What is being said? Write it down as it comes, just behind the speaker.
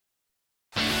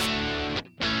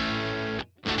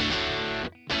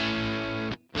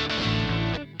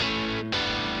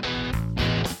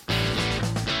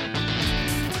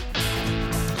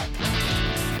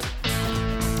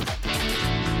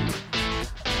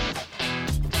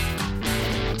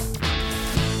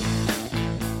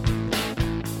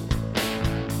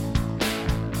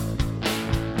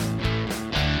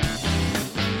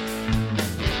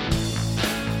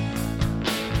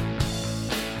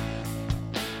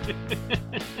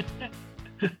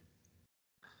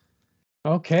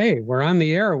Okay, we're on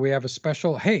the air. We have a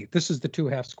special. Hey, this is the Two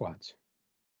Half Squads.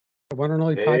 The one and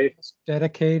only podcast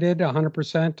dedicated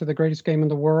 100% to the greatest game in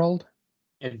the world.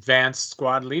 Advanced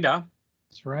Squad Leader.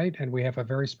 That's right. And we have a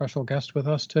very special guest with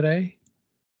us today.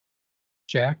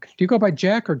 Jack. Do you go by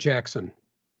Jack or Jackson?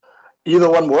 Either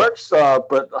one works.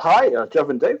 But hi, Jeff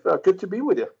and Dave. Good to be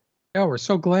with you. Yeah, we're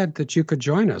so glad that you could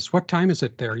join us. What time is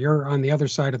it there? You're on the other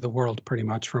side of the world pretty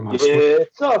much from us. Yeah,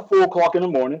 it's 4 o'clock in the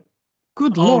morning.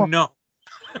 Good Lord. Oh, no.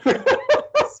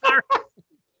 Sorry.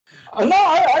 No,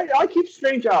 I keep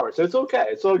strange hours. It's okay.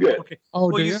 It's all good. Okay. Oh,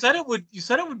 well, you said it would. You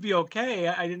said it would be okay.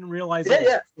 I didn't realize.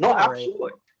 Yeah. No,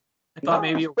 absolutely. I thought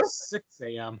maybe it was 6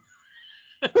 a.m.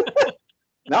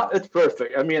 No, it's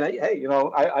perfect. I mean, hey,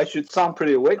 I should sound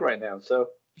pretty awake right now, so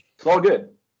it's all good.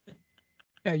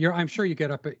 Yeah, I'm sure you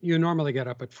normally get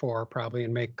up at 4 probably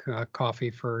and make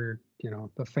coffee for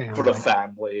the family. For the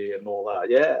family and all that.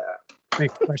 Yeah.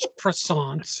 Make fresh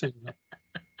croissants.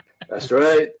 That's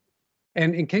right.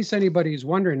 And in case anybody's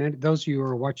wondering, those of you who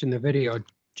are watching the video,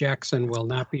 Jackson will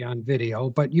not be on video,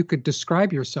 but you could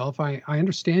describe yourself. I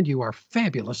understand you are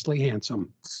fabulously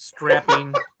handsome.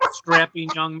 Strapping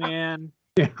young man.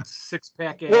 Yeah.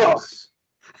 6-pack abs.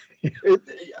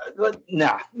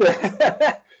 Nah.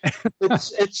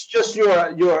 it's just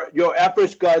your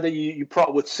average guy that you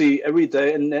probably would see every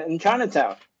day in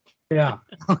Chinatown. Yeah.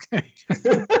 Okay.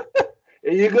 There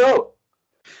you go.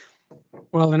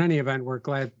 Well, in any event, we're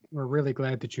really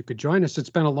glad that you could join us. It's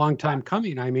been a long time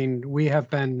coming. I mean, we have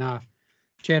been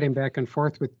chatting back and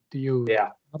forth with you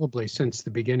probably since the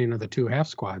beginning of the Two Half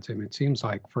Squads. I mean, it seems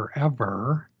like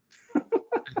forever.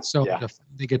 So to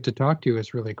finally get to talk to you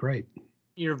is really great.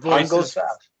 Your voice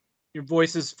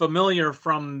is familiar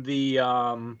from the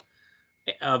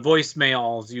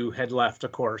voicemails you had left,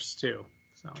 of course, too.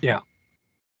 So yeah.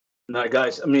 No,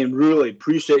 guys, I mean, really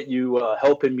appreciate you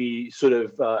helping me sort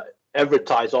of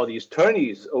advertise all these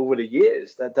tourneys over the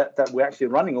years that we're actually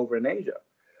running over in Asia.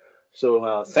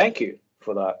 So thank you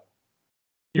for that.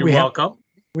 You're welcome.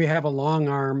 We have a long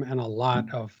arm and a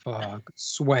lot of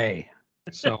sway.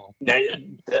 So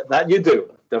that you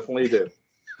do. Definitely do.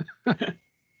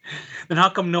 Then how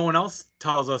come no one else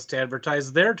tells us to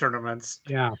advertise their tournaments?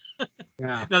 Yeah.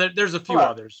 Yeah. Now there's a few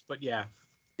others, but yeah.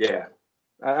 Yeah.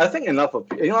 I think enough of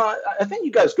I think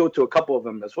you guys go to a couple of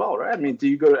them as well, right? I mean, do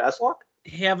you go to ASLOC?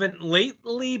 Haven't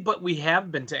lately, but we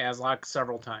have been to ASLOC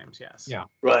several times. Yes. Yeah.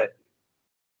 Right.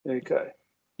 Okay.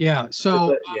 Yeah.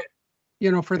 So,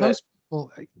 for those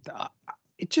people,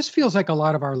 it just feels like a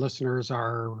lot of our listeners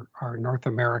are North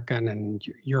American and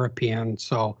European.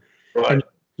 So, and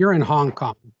you're in Hong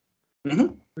Kong.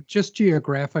 Mm-hmm. But just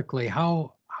geographically,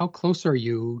 how close are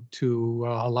you to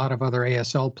a lot of other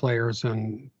ASL players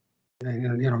and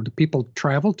do people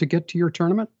travel to get to your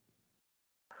tournament?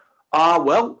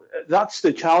 Well, that's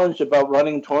the challenge about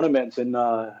running tournaments in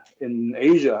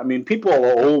Asia. I mean, people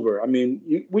are all over. I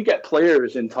mean, we get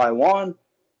players in Taiwan,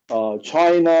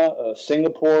 China,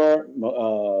 Singapore,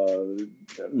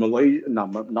 Malaysia,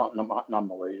 not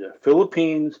Malaysia,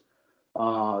 Philippines.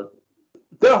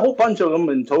 There are a whole bunch of them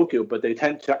in Tokyo, but they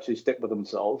tend to actually stick with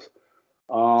themselves.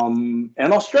 And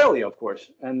Australia, of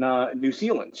course, and New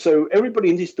Zealand. So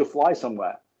everybody needs to fly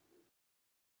somewhere.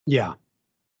 Yeah.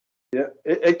 Yeah.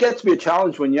 It gets to be a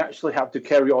challenge when you actually have to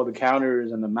carry all the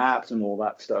counters and the maps and all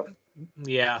that stuff.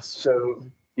 Yes. So,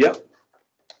 yep.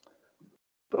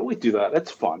 But we do that.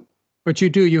 That's fun. But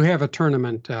you have a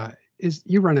tournament.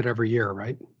 You run it every year,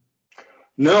 right?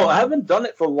 No, I haven't done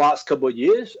it for the last couple of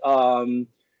years.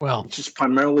 Well, just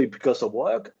primarily because of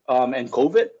work and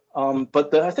COVID.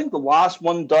 But I think the last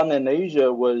one done in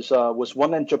Asia was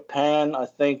one in Japan, I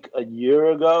think a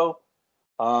year ago,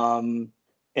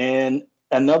 and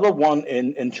another one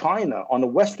in China, on the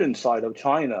western side of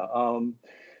China.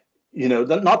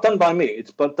 Not done by me.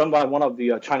 It's done by one of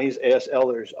the Chinese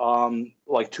ASLers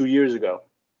like 2 years ago.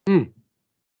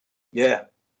 Yeah.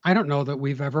 I don't know that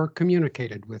we've ever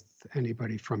communicated with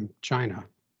anybody from China.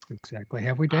 Exactly.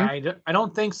 Have we, Dave? I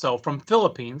don't think so. From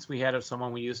Philippines, we had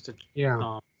someone we used to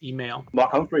email.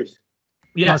 Mark Humphreys.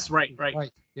 Yes, right.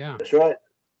 Yeah. That's right.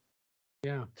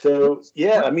 Yeah. So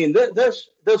I mean, there's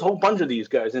a whole bunch of these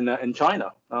guys in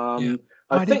China.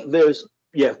 I think there's.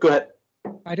 Yeah, go ahead.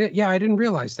 I didn't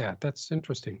realize that. That's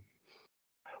interesting.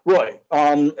 Right.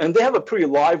 And they have a pretty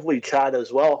lively chat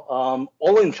as well.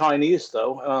 All in Chinese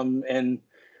though. And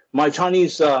my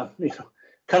Chinese,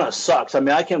 kind of sucks. I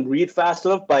mean, I can read fast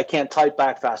enough, but I can't type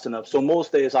back fast enough. So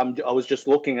most days I was just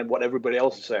looking at what everybody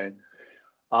else is saying.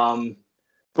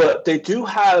 But they do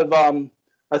have, I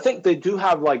think they do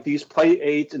have like these play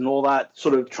aids and all that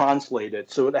sort of translated,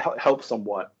 so it helps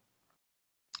somewhat.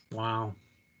 Wow.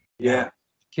 Yeah.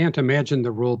 Can't imagine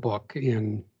the rule book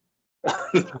in.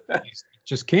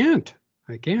 Just can't.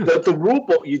 I can't. The rule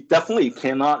book you definitely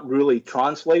cannot really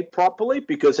translate properly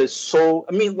because it's so.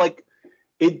 I mean, like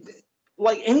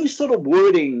any sort of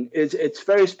wording it's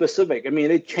very specific. I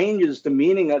mean, it changes the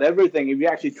meaning of everything if you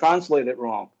actually translate it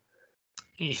wrong.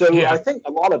 So Yeah. I think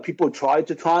a lot of people try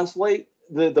to translate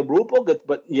the rule book,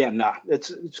 but yeah, nah, it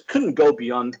couldn't go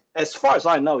beyond. As far as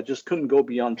I know, it just couldn't go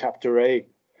beyond chapter A.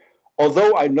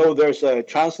 Although I know there's a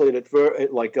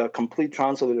like a complete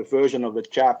translated version of the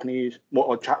Japanese,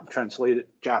 or translated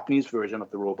Japanese version of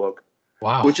the rule book.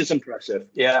 Wow. Which is impressive.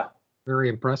 Yeah. Very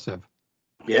impressive.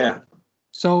 Yeah.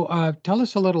 So tell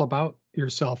us a little about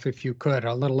yourself, if you could,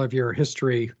 a little of your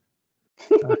history,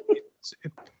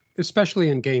 especially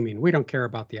in gaming. We don't care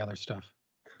about the other stuff.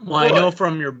 Well, I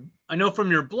know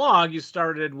from your blog you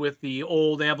started with the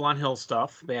old Avalon Hill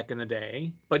stuff back in the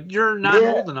day, but you're not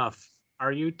old enough,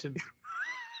 are you? To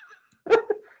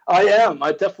I am.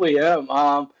 I definitely am.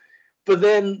 But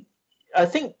then I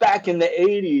think back in the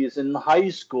 80s in high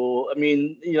school, I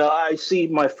mean, I see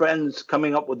my friends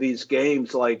coming up with these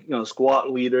games like, Squad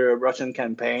Leader, Russian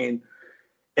Campaign,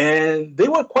 and they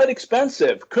were quite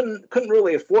expensive. Couldn't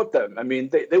really afford them. I mean,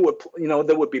 they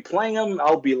would be playing them.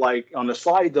 I'll be like on the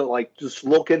side, like just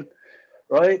looking,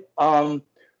 right?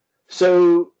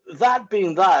 So that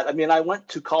being that, I mean, I went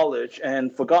to college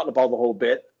and forgot about the whole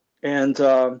bit. And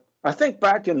I think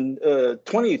back in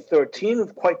 2013,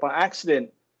 quite by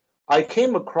accident, I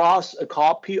came across a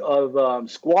copy of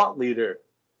Squad Leader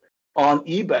on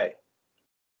eBay.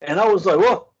 And I was like,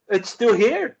 well, it's still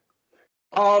here.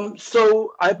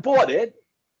 So I bought it,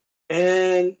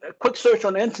 and a quick search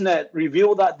on the internet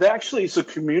revealed that there actually is a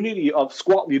community of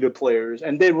Squad Leader players,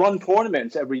 and they run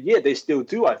tournaments every year. They still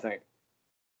do, I think.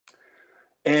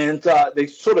 And they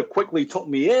sort of quickly took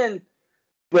me in,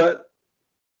 but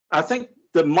I think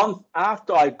the month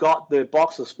after I got the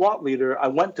box of Squad Leader, I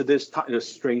went to this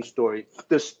strange story,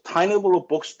 this tiny little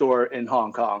bookstore in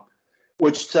Hong Kong,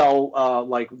 which sell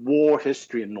like war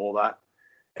history and all that.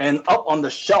 And up on the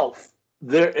shelf,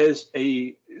 there is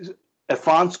a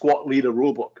Advanced Squad Leader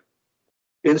rulebook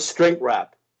in shrink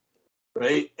wrap,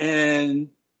 right? And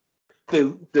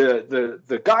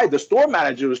the guy, the store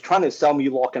manager, was trying to sell me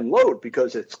Lock and Load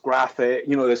because it's graphic,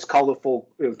 there's colorful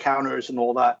counters and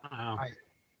all that. wow.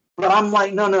 But I'm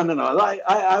like, no,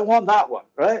 I want that one,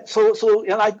 right? So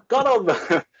and I got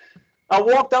over. I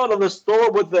walked out of the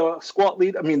store with the Squad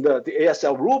Leader, I mean the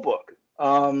ASL rulebook,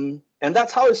 and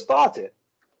that's how it started.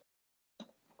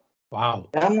 Wow.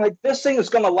 And I'm like, this thing is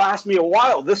going to last me a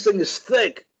while. This thing is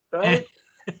thick, right?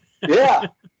 Yeah.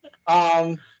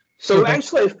 So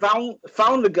actually, I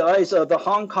found the guys, the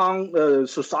Hong Kong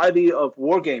Society of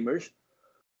Wargamers,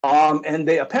 and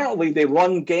they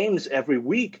run games every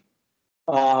week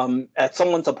at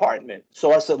someone's apartment.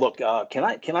 So I said, look, can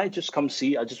I just come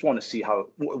see? I just want to see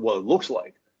what it looks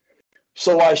like.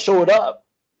 So I showed up,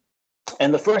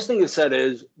 and the first thing it said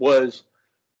was,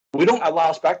 we don't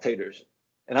allow spectators.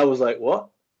 And I was like, what?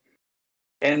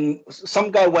 And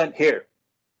some guy went, here's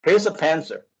a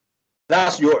Panzer.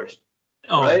 That's yours.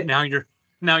 Oh, right? now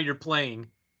you're playing.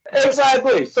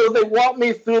 Exactly. So they walked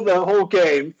me through the whole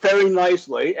game very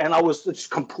nicely, and I was just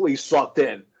completely sucked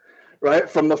in, right,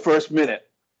 from the first minute.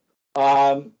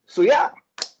 So yeah.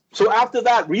 So after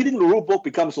that, reading the rule book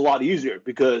becomes a lot easier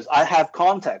because I have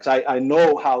context. I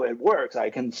know how it works. I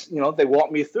can, they walk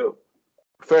me through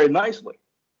very nicely.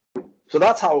 So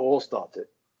that's how it all started.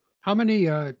 How many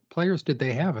players did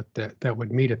they have that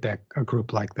would meet at a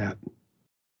group like that?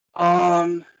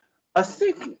 I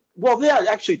think, well, there are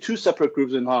actually two separate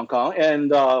groups in Hong Kong,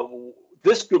 and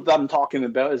this group that I'm talking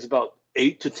about is about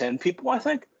 8 to 10 people, I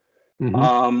think.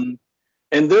 Mm-hmm.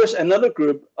 And there's another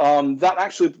group that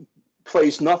actually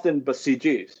plays nothing but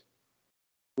CGs,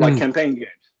 like campaign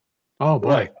games. Oh boy.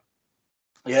 Right.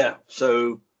 Yeah.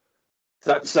 So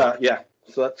that's So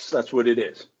that's what it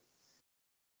is.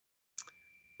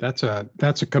 That's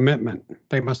a commitment.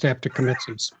 They must have to commit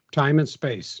some time and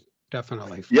space,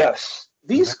 definitely. Yes.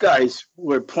 These guys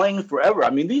were playing forever. I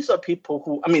mean, these are people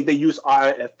who, they use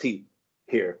IFT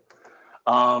here.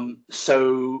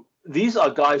 So these are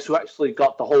guys who actually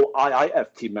got the whole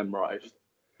IIFT memorized.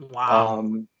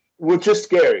 Wow. Which is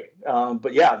scary.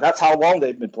 But yeah, that's how long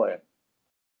they've been playing.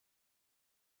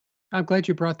 I'm glad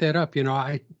you brought that up.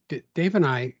 Dave,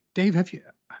 have you,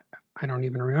 I don't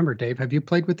even remember, Dave, have you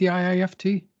played with the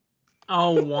IIFT?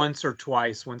 Oh, once or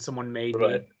twice when someone made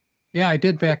me. Yeah, I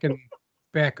did back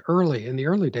early in the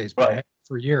early days, but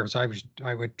for years I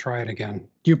would try it again.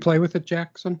 Do you play with it,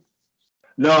 Jackson?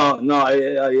 No,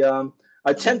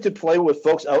 I tend to play with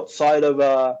folks outside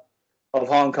of of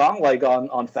Hong Kong, like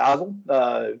on Fathom,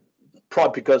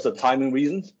 probably because of timing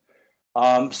reasons.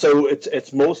 So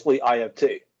it's mostly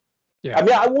IFT. Yeah. I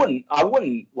mean, I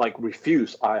wouldn't like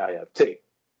refuse IIFT,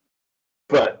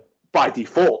 but by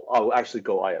default, I'll actually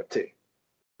go IFT.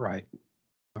 Right.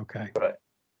 Okay. Right.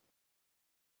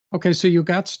 Okay. So you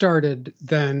got started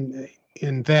then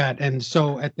in that. And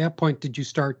so at that point, did you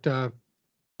start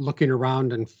looking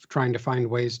around and trying to find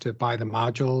ways to buy the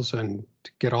modules and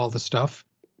to get all the stuff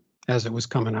as it was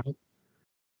coming out?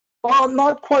 Well,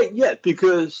 not quite yet,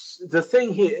 because the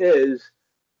thing here is,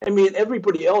 I mean,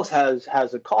 everybody else has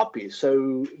a copy,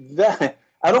 so that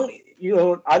I don't,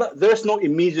 there's no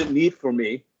immediate need for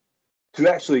me to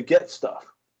actually get stuff.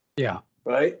 Yeah.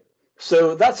 Right.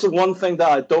 So that's the one thing that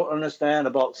I don't understand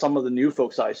about some of the new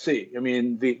folks I see. I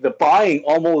mean, the buying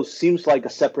almost seems like a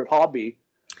separate hobby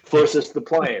versus the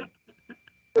playing.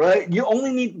 Right. You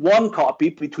only need one copy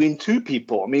between two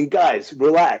people. I mean, guys,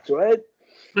 relax. Right.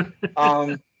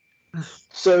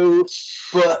 So,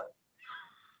 but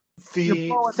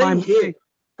the thing here,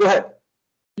 go ahead.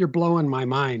 You're blowing my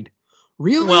mind.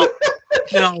 Really? Well,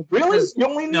 no, really? You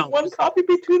only need one copy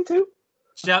between two?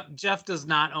 Jeff does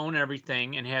not own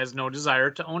everything and has no desire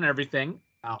to own everything.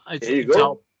 There you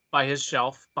go. By his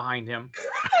shelf behind him.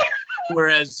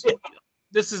 Whereas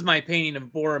this is my painting of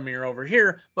Boromir over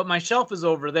here, but my shelf is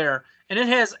over there, and it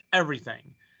has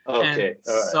everything. Okay.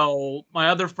 And so my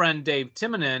other friend Dave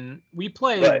Timonen, we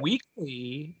play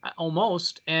weekly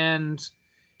almost, and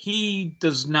he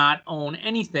does not own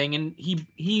anything, and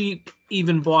he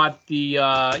even bought the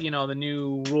the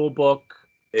new rule book.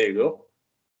 There you go.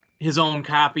 His own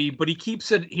copy, but he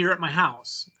keeps it here at my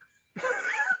house.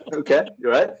 Okay,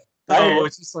 you're right. So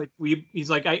it's just like he's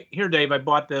like, here, Dave, I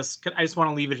bought this. I just want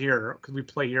to leave it here because we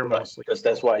play here mostly. Because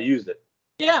that's why I used it.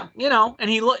 Yeah, and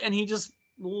he just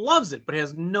loves it, but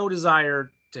has no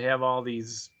desire to have all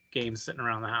these games sitting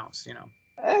around the house.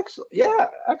 Excellent. Yeah,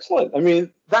 excellent. I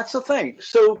mean, that's the thing.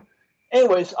 So,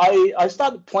 anyways, I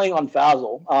started playing on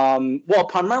Fazzle. Well,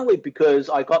 primarily because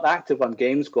I got active on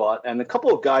Game Squad, and a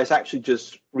couple of guys actually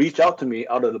just reached out to me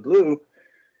out of the blue.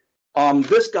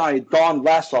 This guy, Don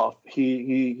Lassoff,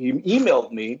 he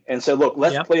emailed me and said, "Look,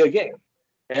 let's play a game."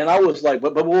 And I was like,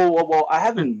 "But whoa, I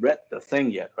haven't read the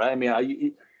thing yet, right?" I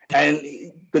mean, and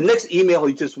the next email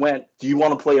he just went, "Do you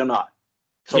want to play or not?"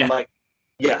 So I'm like,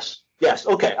 "Yes,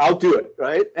 okay, I'll do it,"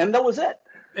 right? And that was it.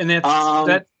 And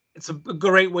that it's a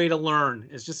great way to learn,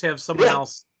 is just have someone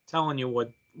else telling you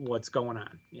what's going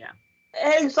on. Yeah,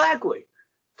 exactly.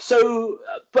 So,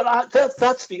 but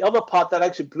that's the other part that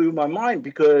actually blew my mind,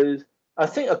 because I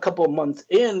think a couple of months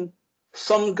in,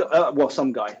 some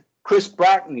guy, Chris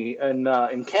Brackney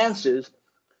in Kansas,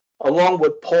 along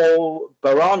with Paul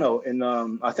Barano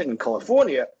in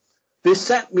California, they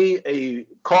sent me a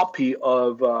copy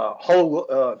of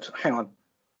Hollow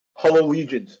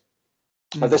Legions.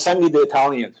 They sent me the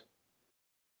Italians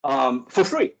for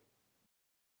free,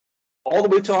 all the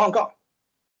way to Hong Kong.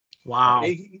 Wow.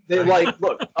 They're like,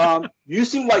 "Look, you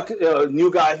seem like a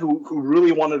new guy who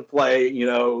really wanted to play.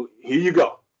 Here you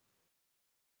go."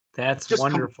 That's just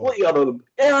wonderful. Completely out of the,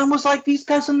 and I was like, "These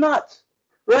guys are nuts,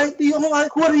 right?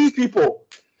 Like, who are these people?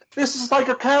 This is like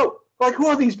a cow. Like, who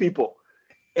are these people?"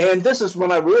 And this is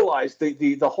when I realized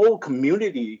the whole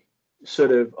community, sort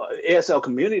of ASL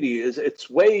community, it's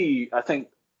way, I think,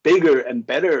 bigger and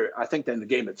better, I think, than the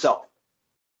game itself.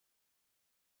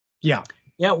 Yeah.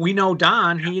 Yeah, we know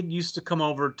Don. He used to come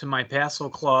over to my Paso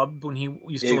club when he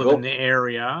used to live in the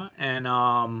area, and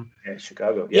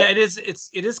Chicago. Yeah, it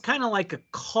is kind of like a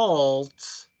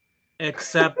cult,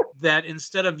 except that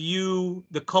instead of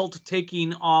the cult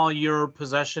taking all your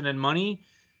possession and money,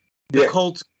 the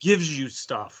cult gives you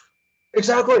stuff.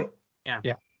 Exactly. Yeah.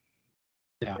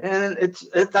 And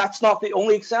that's not the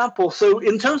only example. So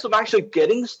in terms of actually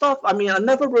getting stuff, I mean, I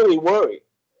never really worry.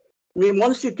 I mean,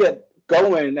 once you get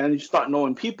going and you start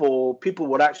knowing people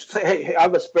would actually say, hey, I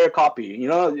have a spare copy.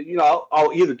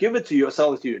 I'll either give it to you or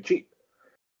sell it to you cheap.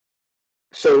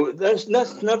 So that's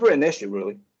never an issue,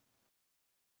 really.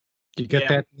 Did you get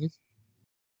that, Dave?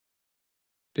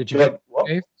 Did you get that,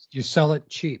 Dave? You sell it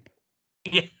cheap.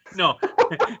 Yeah, no.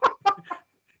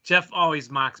 Jeff always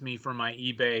mocks me for my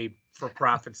eBay for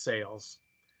profit sales.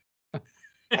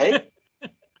 Hey,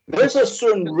 there's a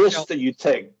certain risk that you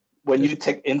take when you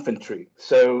take infantry,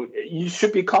 so you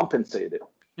should be compensated.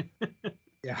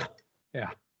 Yeah.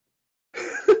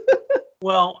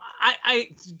 Well, I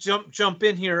jump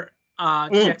in here,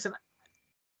 Jackson.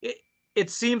 It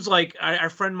seems like our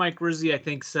friend Mike Rizzi, I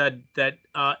think, said that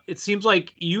it seems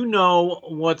like you know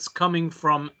what's coming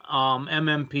from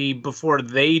MMP before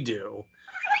they do,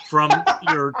 from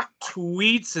your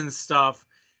tweets and stuff.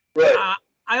 Right.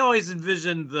 I always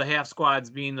envisioned the half squads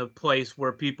being the place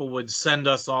where people would send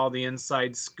us all the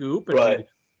inside scoop and we'd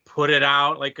put it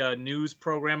out like a news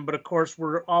program. But of course,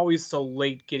 we're always so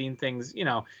late getting things. You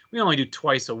know, we only do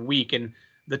twice a week, and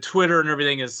the Twitter and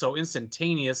everything is so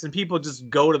instantaneous, and people just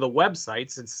go to the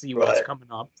websites and see what's coming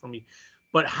up for me.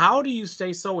 But how do you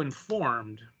stay so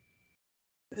informed?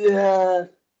 Yeah,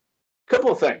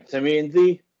 couple of things. I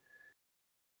mean,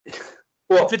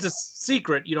 if it's a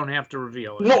secret, you don't have to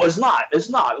reveal it. No, it's not. It's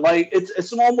not. Like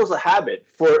it's almost a habit.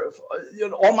 For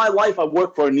all my life, I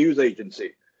worked for a news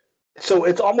agency, so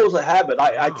it's almost a habit.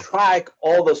 I track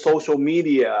all the social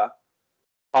media.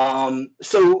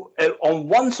 So on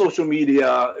one social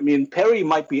media, I mean, Perry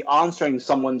might be answering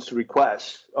someone's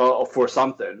request for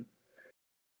something,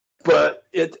 but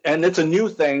it's a new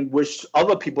thing which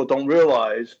other people don't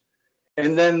realize,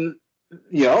 and then.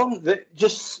 Then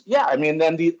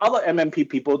the other MMP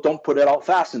people don't put it out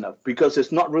fast enough because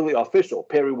it's not really official.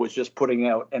 Perry was just putting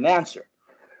out an answer.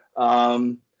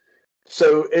 So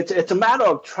it's a matter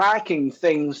of tracking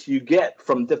things you get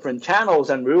from different channels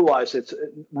and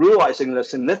realizing the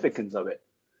significance of it.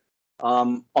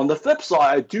 On the flip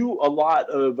side, I do a lot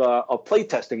of play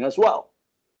testing as well.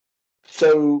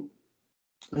 So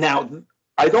now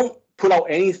I don't put out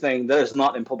anything that is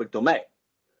not in public domain.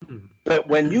 But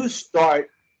when you start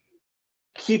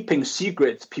keeping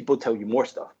secrets, people tell you more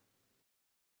stuff.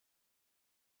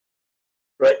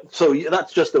 Right? So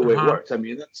that's just the way it works. I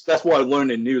mean, that's what I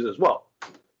learned in news as well.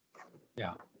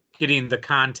 Yeah. Getting the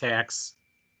contacts.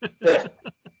 Yeah.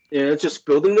 It's just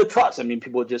building the trust. I mean,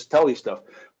 people just tell you stuff.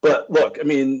 But look, I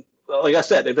mean, like I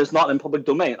said, if it's not in public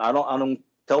domain, I don't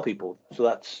tell people. So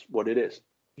that's what it is.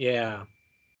 Yeah.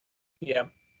 Yeah.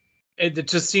 It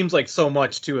just seems like so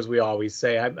much too, as we always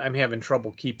say. I'm having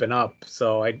trouble keeping up.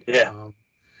 So in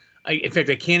fact,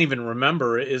 I can't even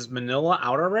remember. Is Manila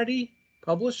out already?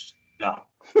 Published? No,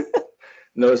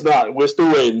 no, it's not. We're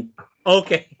still waiting.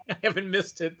 Okay, I haven't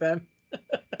missed it then.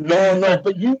 No,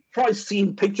 but you've probably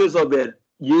seen pictures of it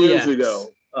years ago.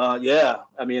 Yeah,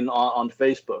 I mean on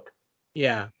Facebook.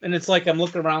 Yeah, and it's like I'm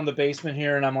looking around the basement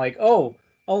here, and I'm like, oh,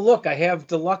 look, I have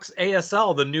Deluxe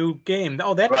ASL, the new game.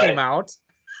 Oh, that came out.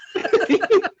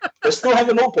 They still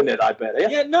haven't opened it, I bet.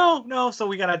 Yeah, no. So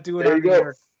we gotta do it on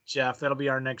here, Jeff. That'll be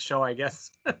our next show, I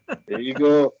guess. There you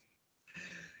go.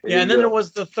 Then there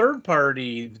was the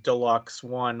third-party deluxe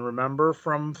one. Remember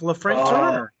from LaFrank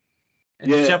Turner? And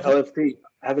Jeff, LFT.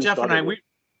 Jeff and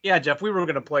I, Jeff, we were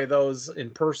gonna play those in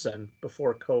person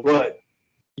before COVID. Right.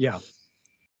 Yeah.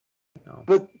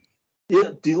 But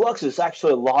Deluxe is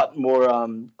actually a lot more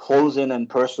close-in and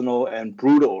personal and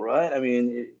brutal, right? I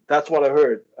mean, that's what I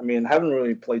heard. I mean, I haven't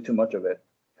really played too much of it.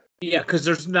 Yeah, because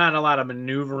there's not a lot of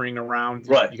maneuvering around.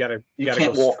 Right. You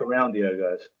can't walk around here,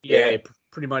 guys. Yeah, you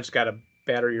pretty much got to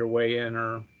batter your way in,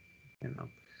 or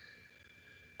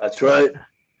That's right.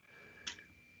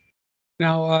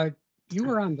 Now, you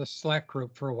were on the Slack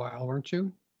group for a while, weren't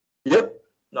you? Yep.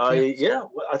 I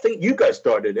think you guys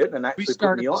started it and actually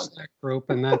put me on. We started the Slack group,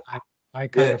 and then I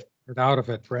kind of got out of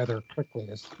it rather quickly,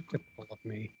 as typical of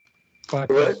me. But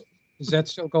is that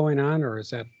still going on, or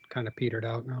is that kind of petered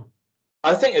out now?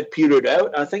 I think it petered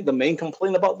out. I think the main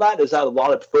complaint about that is that a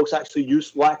lot of folks actually use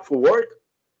Slack for work,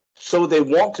 so they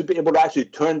want to be able to actually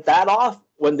turn that off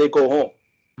when they go home.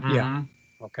 Yeah.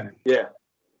 Okay. Yeah.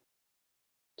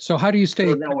 So how do you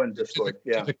stay now in Discord?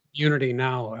 To the community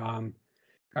now?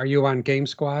 Are you on Game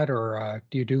Squad, or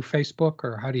do you do Facebook,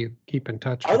 or how do you keep in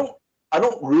touch? I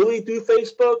don't really do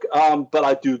Facebook, but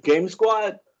I do Game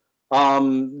Squad.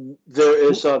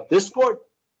 There is Discord.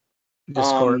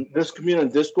 This community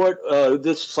in Discord.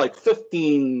 This is like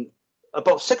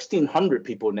about 1,600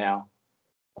 people now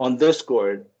on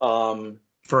Discord. For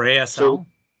ASL. So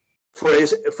for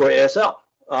ASL.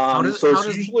 It's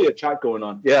usually a chat going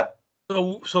on. Yeah.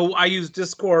 So I use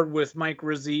Discord with Mike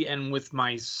Rizzi and with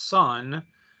my son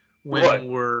when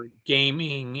we're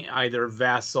gaming, either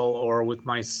Vassal or with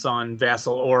my son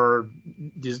Vassal, or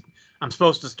I'm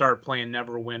supposed to start playing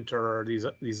Neverwinter or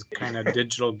these kind of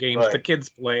digital games the kids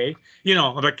play.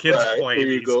 The kids play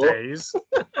these days.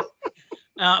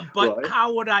 But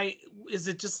how would I? Is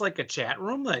it just like a chat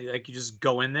room? Like you just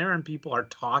go in there and people are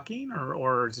talking,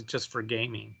 or is it just for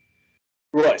gaming?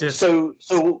 Right. So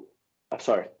I'm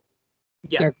sorry.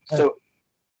 Yeah.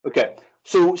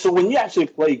 So when you actually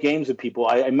play games with people,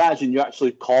 I imagine you're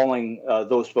actually calling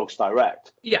those folks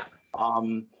direct. Yeah.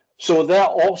 So there are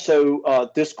also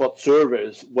Discord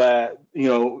servers where,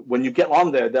 when you get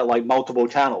on there, there are like multiple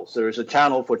channels. There's a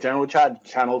channel for general chat,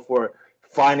 channel for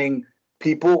finding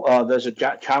people. There's a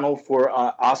channel for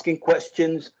asking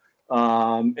questions,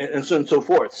 and so on and so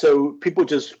forth. So people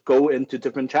just go into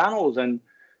different channels and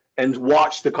and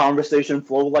watch the conversation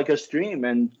flow like a stream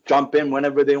and jump in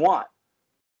whenever they want.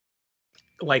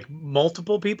 Like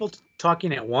multiple people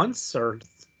talking at once, or?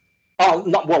 Oh,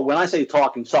 not well. When I say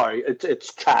talking, sorry,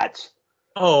 it's chats.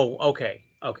 Oh, okay.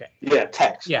 Yeah,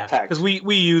 text. Yeah, text. because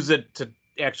we use it to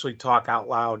actually talk out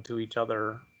loud to each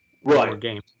other Right. over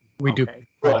games. We do.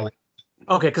 Right.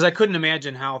 Okay, because I couldn't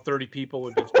imagine how 30 people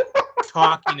would be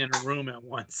talking in a room at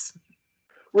once.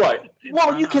 Right.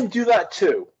 Well, you can do that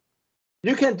too.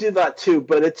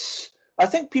 But I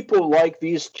think people like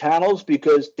these channels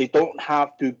because they don't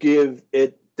have to give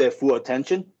it their full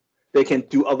attention. They can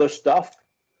do other stuff,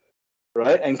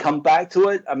 right? And come back to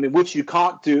it. I mean, which you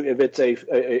can't do if it's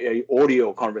a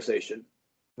audio conversation.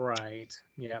 Right.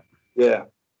 Yeah. Yeah.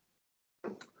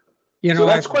 So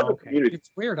that's quite a community. It's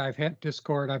weird. I've had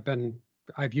Discord.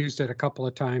 I've used it a couple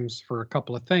of times for a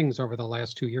couple of things over the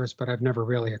last 2 years, but I've never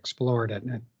really explored it.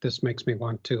 And this makes me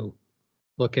want to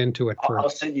look into it. I'll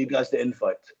send you guys the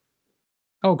invite.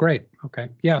 Oh, great. Okay.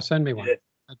 Yeah, send me one. Yeah.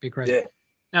 That'd be great. Yeah.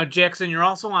 Now, Jackson, you're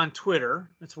also on Twitter.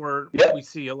 That's where we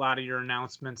see a lot of your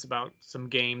announcements about some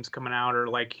games coming out, or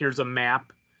like, here's a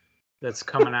map that's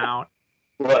coming out.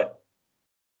 Right.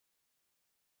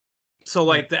 So,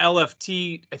 like the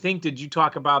LFT, I think, did you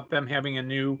talk about them having a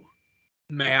new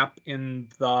map in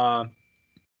the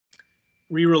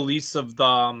re-release of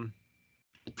the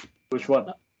Which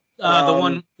one? the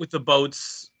one with the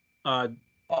boats. The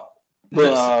one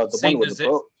with the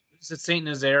boat. Is it Saint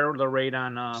Nazaire? The raid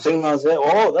on Saint Nazaire.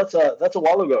 Oh, that's a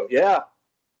while ago. Yeah.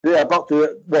 About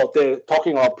they're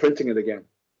talking about printing it again.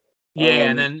 Yeah,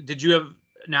 and then did you have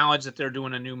knowledge that they're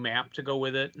doing a new map to go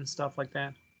with it and stuff like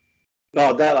that?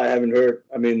 No, that I haven't heard.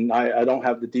 I mean, I don't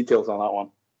have the details on that one.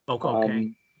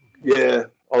 Okay. Yeah,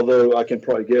 although I can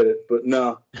probably get it, but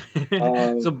no.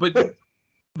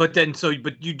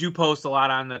 But you do post a lot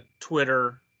on the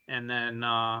Twitter and then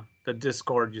the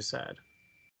Discord, you said.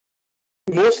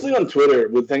 Mostly on Twitter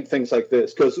with things like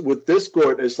this, because with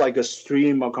Discord, it's like a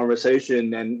stream of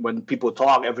conversation, and when people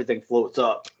talk, everything floats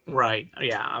up. Right.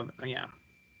 Yeah.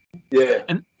 Yeah.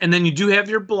 And then you do have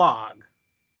your blog.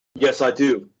 Yes, I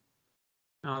do.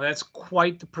 Now that's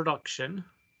quite the production.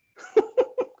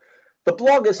 The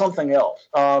blog is something else.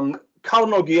 Cal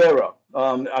Nogueira,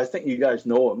 I think you guys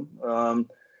know him.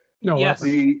 No. Yes.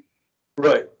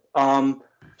 Right.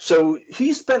 So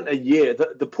he spent a year.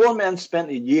 The poor man spent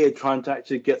a year trying to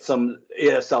actually get some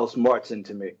ASL smarts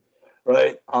into me,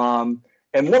 right? And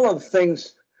one of the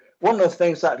things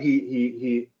that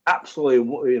he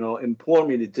absolutely implored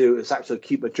me to do is actually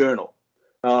keep a journal.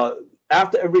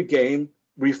 After every game,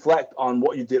 reflect on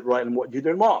what you did right and what you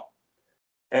did wrong.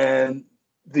 And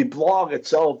the blog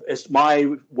itself is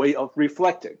my way of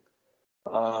reflecting.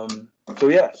 So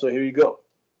here you go.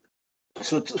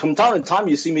 So from time to time,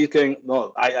 you see me saying,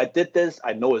 no, I did this.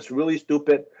 I know it's really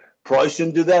stupid. Probably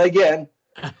shouldn't do that again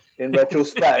in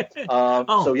retrospect.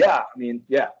 So, yeah, I mean,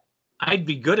 yeah. I'd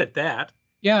be good at that.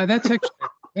 Yeah, that's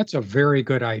a very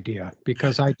good idea,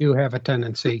 because I do have a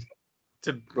tendency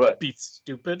to be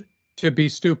stupid. To be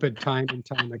stupid time and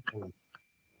time again.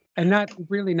 And not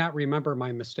remember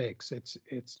my mistakes.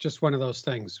 It's just one of those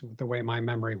things, the way my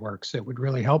memory works. It would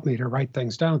really help me to write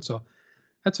things down. So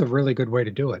that's a really good way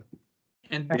to do it.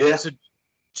 And so,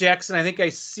 Jackson, I think I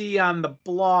see on the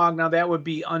blog now that would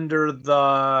be under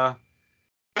the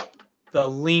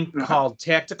link called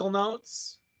Tactical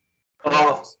Notes.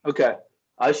 Oh, okay.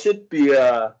 I should be.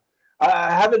 I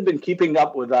haven't been keeping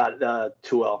up with that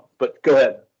too well. But go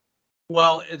ahead.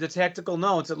 Well, the Tactical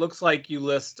Notes, it looks like you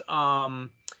list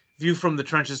View from the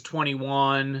Trenches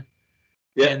 21,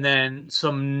 and then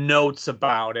some notes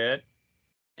about it,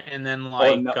 and then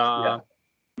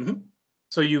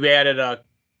so you've added a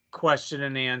question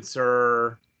and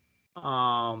answer.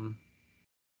 Things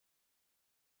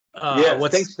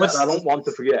that I don't want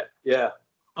to forget. Yeah.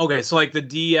 Okay, so like the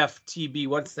DFTB,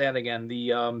 what's that again?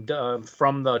 The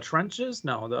from the trenches?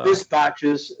 No, the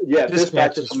dispatches. Yeah,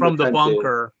 dispatches from the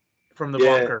bunker. From the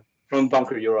bunker. From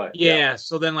bunker, you're right. Yeah,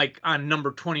 so then like on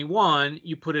number 21,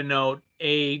 you put a note,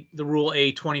 the rule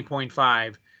A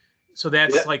 20.5. So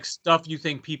that's like stuff you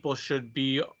think people should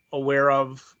be aware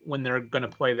of when they're going to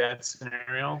play that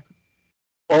scenario?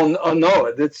 Oh no,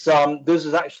 it's this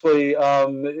is actually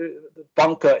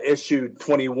bunker issue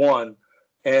 21,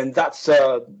 and that's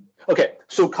okay.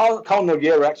 So Cal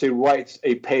Nogueira actually writes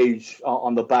a page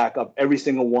on the back of every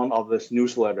single one of this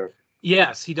newsletter.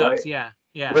 Yes, he does. Right?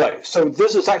 Yeah. Right. So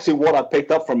this is actually what I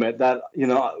picked up from it. That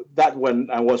that when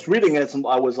I was reading it,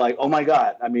 I was like, oh my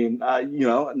god. I mean,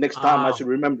 next time I should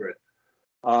remember it.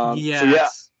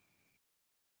 Yes.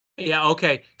 So yeah.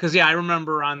 Okay. Because I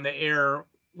remember on the air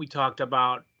we talked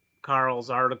about Carl's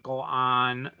article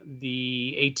on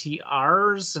the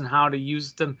ATRs and how to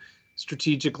use them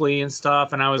strategically and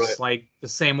stuff. And I was like the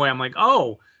same way. I'm like,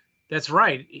 oh, that's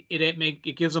right.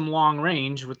 It gives them long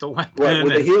range with the weapon. Right,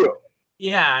 with the hero.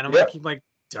 Yeah, and I'm like,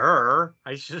 duh.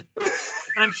 I should.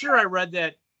 And I'm sure I read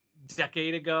that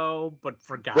decade ago, but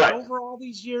forgot over all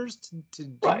these years to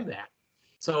do that.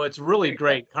 So it's really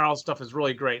great. Carl's stuff is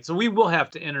really great. So we will have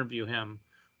to interview him.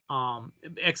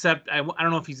 Except I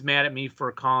don't know if he's mad at me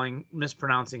for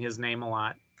mispronouncing his name a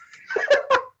lot.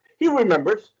 He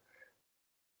remembers.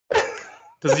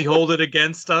 Does he hold it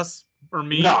against us or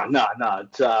me? No.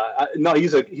 No,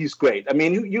 he's great. I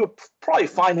mean, you probably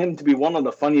find him to be one of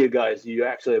the funnier guys you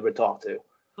actually ever talk to.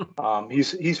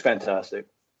 He's fantastic.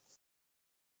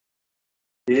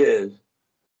 He is.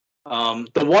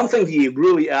 The one thing he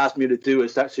really asked me to do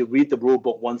is to actually read the rule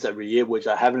book once every year, which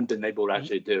I haven't been able to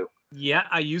actually do. Yeah,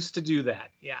 I used to do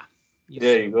that. Yeah.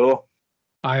 There you go.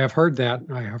 I have heard that.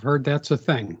 I have heard that's a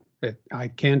thing. I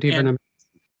can't even imagine.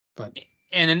 But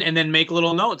and then make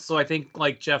little notes. So I think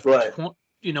like Jeff,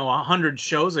 100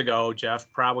 shows ago, Jeff,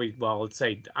 probably, well, let's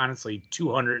say honestly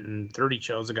 230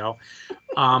 shows ago.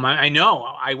 I know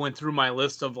I went through my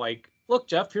list of like, look,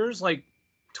 Jeff, here's like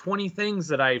 20 things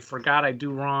that I forgot I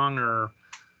do wrong or,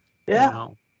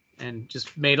 and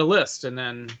just made a list. And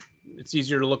then it's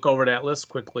easier to look over that list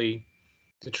quickly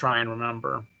to try and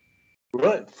remember.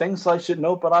 Right. Things I should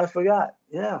know, but I forgot.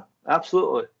 Yeah,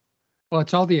 absolutely. Well,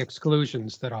 it's all the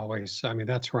exclusions that always, I mean,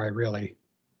 that's where I really,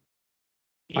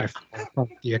 I follow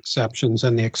the exceptions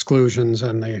and the exclusions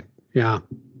and but,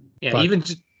 even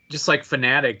just like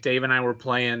Fanatic, Dave and I were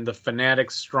playing the Fanatic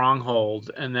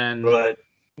Stronghold, and then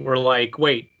we're like,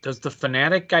 wait, does the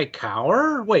Fanatic guy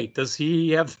cower? Wait, does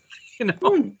he have,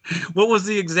 what was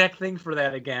the exact thing for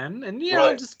that again? And,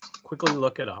 just quickly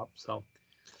look it up. So,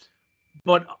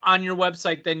 but on your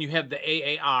website, then you have the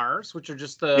AARs, which are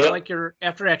just like your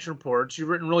after action reports. You've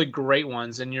written really great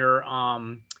ones, and your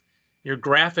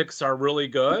graphics are really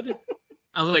good.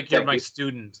 I was like, you're my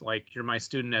student. Like, you're my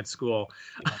student at school.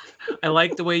 I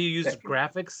like the way you use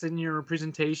graphics in your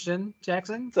presentation,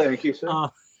 Jackson. Thank you, sir.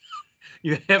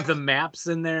 You have the maps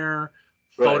in there,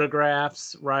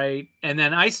 photographs, right? And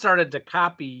then I started to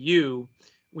copy you.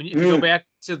 When you go back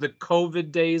to the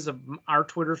COVID days of our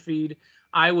Twitter feed,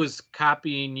 I was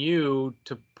copying you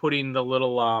to putting the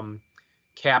little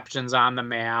captions on the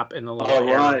map and the little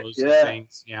arrows and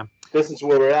things. Yeah. This is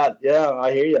where we're at. Yeah,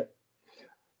 I hear you.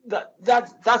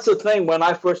 That's the thing. When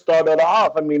I first started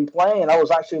off, I mean, playing, I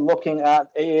was actually looking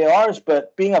at AARs,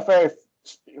 but being a very,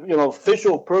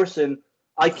 visual person,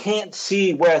 I can't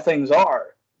see where things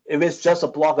are if it's just a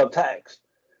block of text,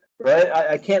 right?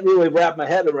 I can't really wrap my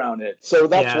head around it. So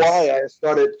that's why I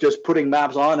started just putting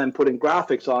maps on and putting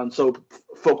graphics on, so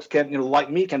folks can, like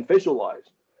me, can visualize.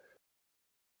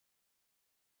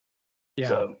 Yeah,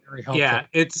 so, very helpful. Yeah,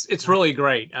 it's really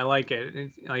great. I like it.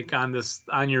 It's like on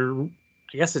your,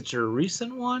 I guess it's your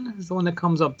recent one is the one that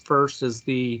comes up first, is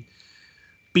the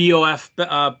BOF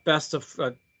Best of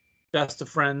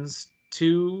Friends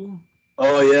 2.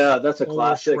 Oh yeah, that's a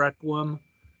classic. Requiem.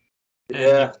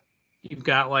 Yeah. And you've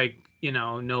got like,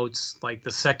 notes like the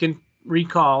second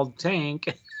recalled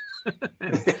tank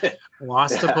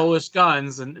lost to Polish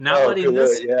guns and not letting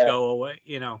this go away,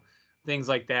 things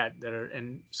like that are,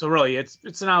 and so really it's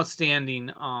an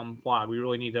outstanding blog. We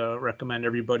really need to recommend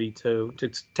everybody to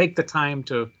take the time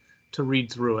to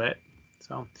read through it.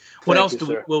 So what else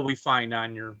will we find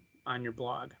on your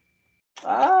blog?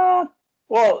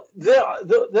 Well, there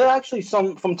are actually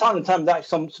some, from time to time,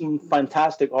 some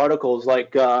fantastic articles,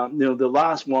 like the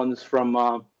last ones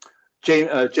from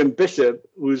Jim Bishop,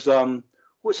 who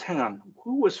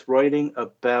was writing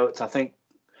about, I think,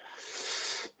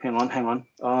 hang on,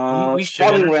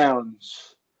 spotting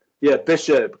rounds. Yeah,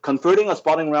 Bishop, converting a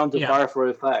spotting round to fire for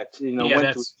effect.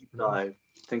 Went to deep dive,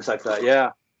 things like that.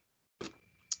 Yeah,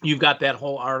 you've got that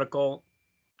whole article.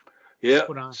 Yeah,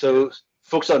 so.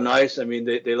 Folks are nice. I mean,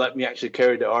 they let me actually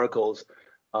carry the articles.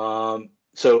 But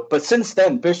since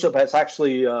then, Bishop has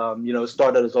actually,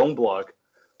 started his own blog.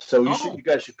 So you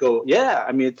guys should go. Yeah,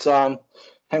 I mean, it's hang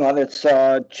on, it's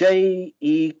jekl.com.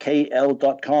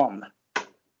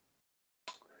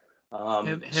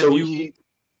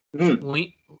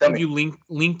 Have you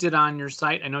linked it on your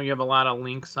site? I know you have a lot of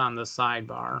links on the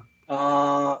sidebar.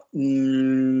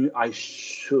 I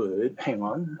should. Hang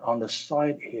on the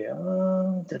side here.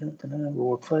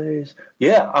 Role plays.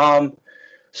 Yeah.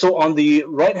 So on the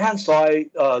right-hand side,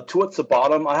 towards the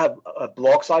bottom, I have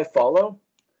blogs I follow.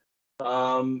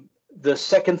 The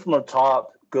second from the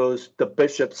top goes The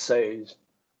Bishop Says.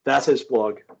 That's his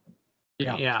blog.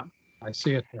 Yeah. I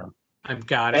see it there. I've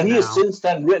got it. And he now. has since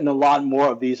then written a lot more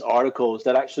of these articles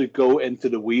that actually go into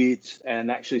the weeds and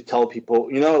actually tell people,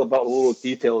 about little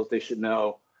details they should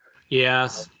know.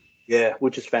 Yes. Yeah,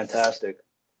 which is fantastic.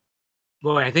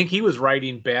 Boy, I think he was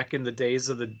writing back in the days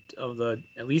of the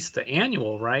at least the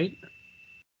annual, right?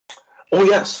 Oh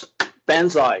yes,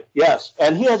 Banzai. Yes,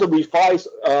 and he has a revised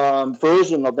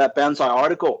version of that Banzai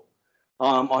article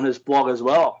on his blog as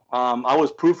well. I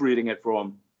was proofreading it for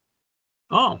him.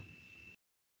 Oh.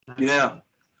 Yeah.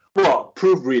 Well,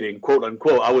 proofreading, quote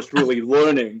unquote. I was really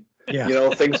learning,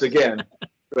 things again,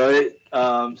 right?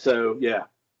 So yeah.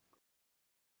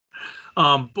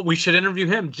 But we should interview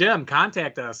him. Jim,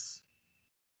 contact us.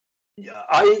 Yeah,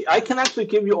 I can actually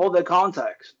give you all their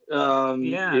contacts.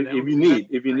 If you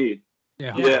need.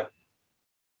 Yeah.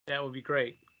 That would be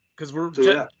great. Because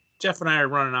Jeff and I are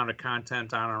running out of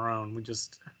content on our own. We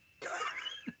just.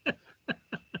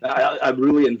 I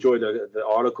really enjoy the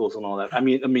articles and all that. I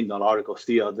mean not articles,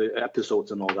 the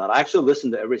episodes and all that. I actually listen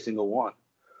to every single one.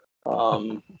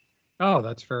 Oh,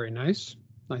 that's very nice.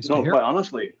 Nice to No, hear. quite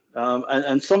honestly.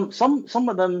 And some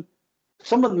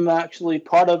of them are actually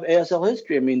part of ASL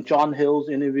history. I mean, John Hill's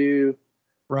interview.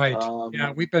 Right.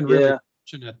 Yeah, we've been really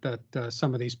fortunate that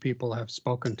some of these people have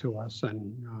spoken to us,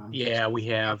 and we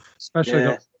have, especially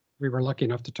those we were lucky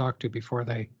enough to talk to before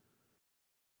they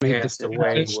made this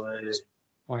away.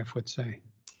 Wife would say.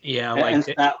 Yeah, and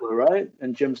Statler, right?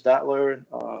 And Jim Statler.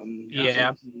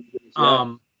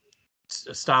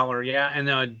 Stoller,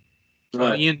 and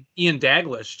Ian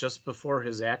Daglish just before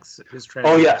his tragedy.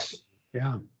 Oh yes.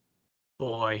 Yeah.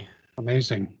 Boy.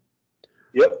 Amazing.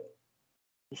 Yep.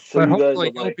 So but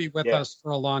hopefully you'll be with us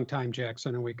for a long time,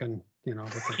 Jackson, and we can, we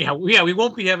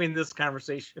won't be having this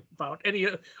conversation about any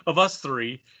of us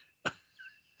three.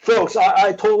 Folks,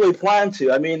 I totally plan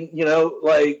to. I mean,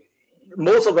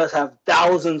 most of us have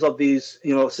thousands of these,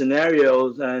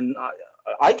 scenarios, and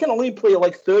I can only play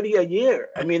like 30 a year.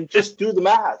 I mean, just do the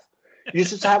math. You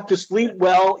just have to sleep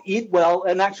well, eat well,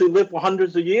 and actually live for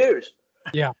hundreds of years.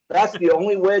 Yeah. That's the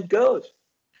only way it goes.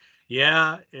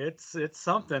 Yeah, it's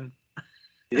something.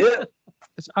 Yeah.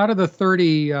 It's out of the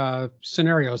 30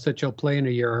 scenarios that you'll play in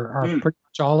a year, are pretty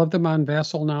much all of them on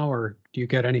Vassal now, or do you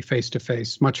get any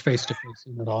much face-to-face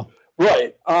in it all?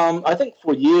 Right. I think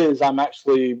for years I'm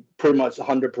actually pretty much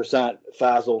 100%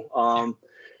 Vassal.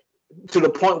 To the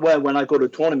point where when I go to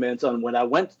tournaments and when I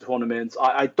went to tournaments,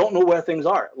 I don't know where things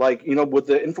are. Like, with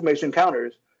the information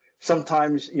counters,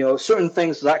 sometimes, certain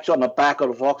things is actually on the back of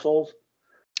the foxholes.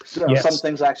 So some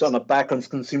things actually on the back of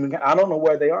consuming. I don't know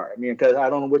where they are. I mean, because I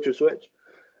don't know which to switch.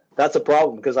 That's a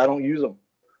problem because I don't use them.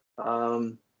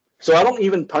 So I don't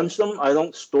even punch them. I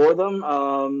don't store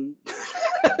them.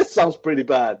 It sounds pretty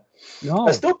bad. No.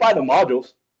 I still buy the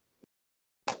modules.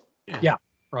 Yeah,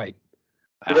 right.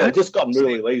 Yeah, I just gotten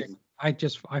really lazy.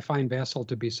 I find Vassal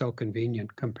to be so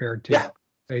convenient compared to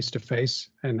face-to-face,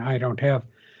 and I don't have,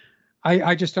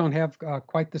 I just don't have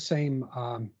quite the same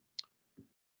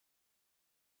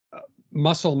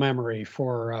muscle memory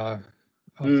for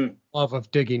love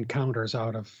of digging counters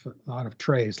out of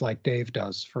trays like Dave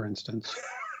does, for instance.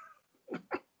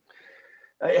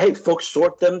 Hey, folks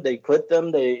sort them, they clip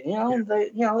them,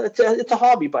 it's a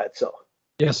hobby by itself.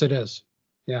 Yes, it is.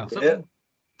 Yeah.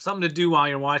 Something to do while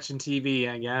you're watching TV,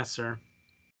 I guess, or.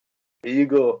 There you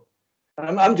go.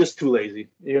 I'm just too lazy.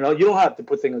 You don't have to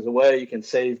put things away. You can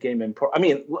save game in pro. I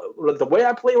mean, the way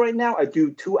I play right now, I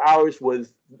do 2 hours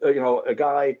with a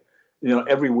guy,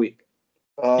 every week,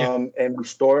 and we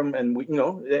store him, and we,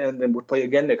 and then we'll play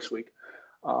again next week.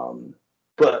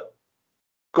 But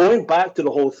going back to the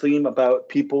whole theme about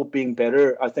people being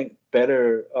better, I think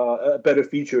a better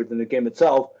feature than the game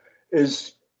itself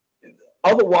is.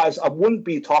 Otherwise, I wouldn't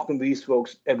be talking to these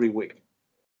folks every week,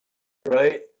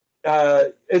 right?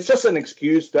 It's just an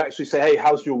excuse to actually say, "Hey,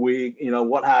 how's your week?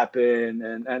 What happened?"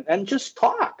 and just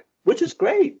talk, which is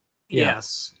great.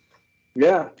 Yes.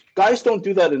 Yeah, guys don't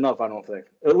do that enough. I don't think,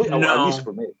 at least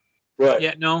for me. Right.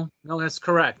 Yeah. No, that's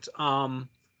correct.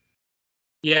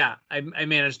 Yeah, I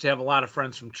managed to have a lot of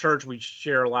friends from church. We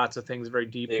share lots of things very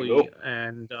deeply,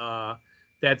 and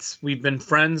we've been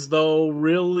friends though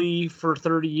really for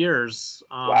 30 years.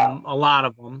 Wow. A lot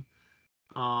of them.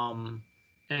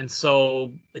 And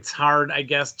so it's hard, I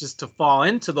guess, just to fall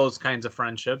into those kinds of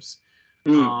friendships.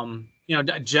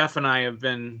 Jeff and I have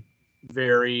been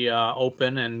very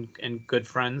open and good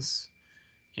friends.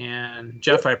 And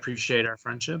Jeff, I appreciate our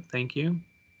friendship. Thank you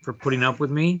for putting up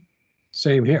with me.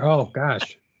 Same here. Oh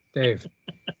gosh, Dave.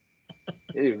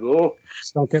 There you go.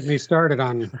 Just don't get me started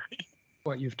on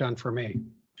what you've done for me.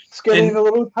 It's getting a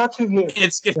little touchy here.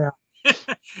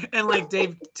 And like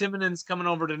Dave Timonen's coming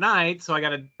over tonight, so I got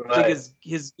to Right. dig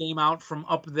his game out from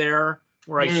up there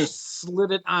where I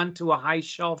slid it onto a high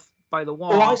shelf by the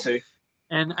wall. Oh, I see.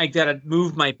 And I got to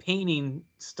move my painting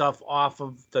stuff off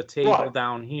of the table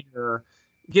down here,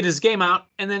 get his game out,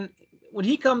 and then when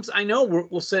he comes, I know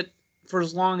we'll sit for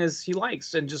as long as he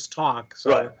likes and just talk.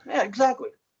 So, right. Yeah, exactly.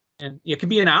 And it could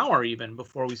be an hour even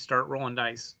before we start rolling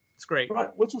dice. It's great. Right,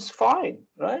 which is fine,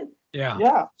 right? Yeah.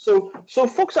 Yeah. So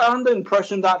folks are under the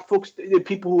impression that the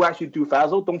people who actually do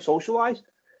Fazzle don't socialize.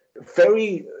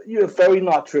 Very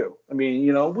not true. I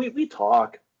mean, we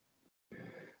talk,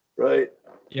 right?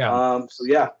 Yeah. So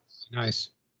yeah.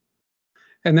 Nice.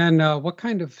 And then, what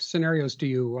kind of scenarios do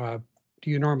you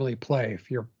normally play?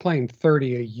 If you're playing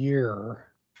 30 a year,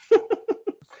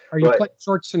 are you playing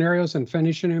short scenarios and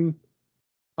finishing them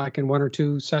like in 1 or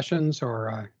 2 sessions,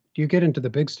 or do you get into the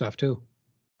big stuff too?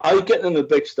 I get into the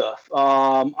big stuff.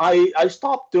 I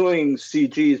stopped doing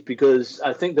CGs because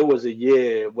I think there was a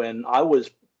year when I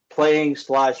was playing /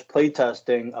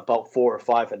 playtesting about 4 or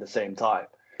 5 at the same time.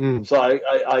 So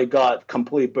I got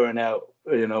completely burnt out,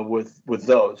 with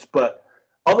those. But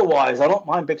otherwise, I don't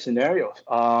mind big scenarios.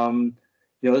 Some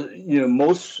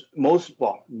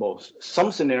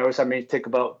scenarios I may take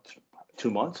about 2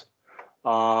 months.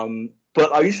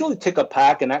 But I usually take a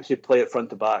pack and actually play it front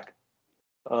to back.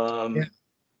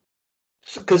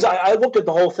 Because I look at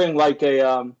the whole thing like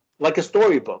a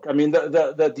storybook. I mean,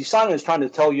 the designer is trying to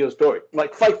tell you a story.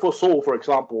 Like Fight for Soul, for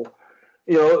example.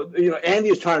 Andy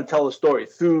is trying to tell a story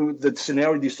through the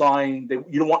scenario design.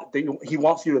 He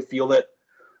wants you to feel it.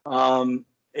 And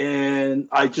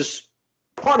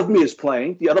part of me is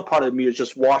playing. The other part of me is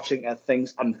just watching as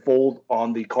things unfold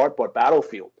on the cardboard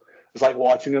battlefield. It's like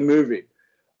watching a movie.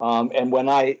 And when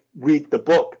I read the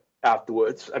book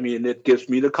afterwards, I mean, it gives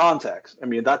me the context. I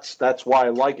mean, that's why I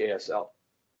like ASL,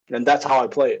 and that's how I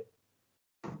play it.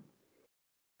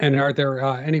 And are there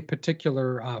any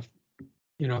particular,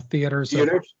 theaters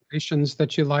or operations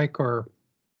that you like, or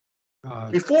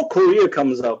before Korea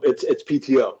comes up, it's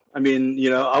PTO. I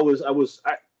mean, I was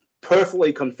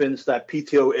perfectly convinced that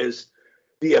PTO is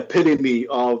the epitome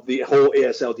of the whole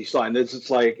ASL design. It's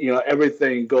just like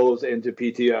everything goes into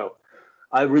PTO.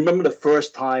 I remember the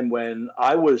first time when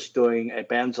I was doing a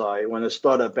Banzai, when I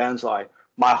started a Banzai,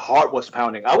 my heart was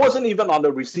pounding. I wasn't even on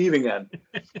the receiving end.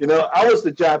 I was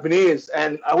the Japanese,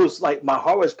 and I was like, my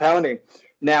heart was pounding.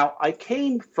 Now, I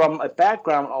came from a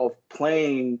background of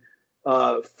playing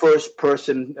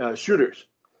first-person shooters,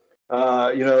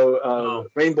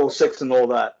 Rainbow Six and all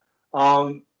that.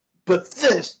 But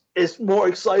this is more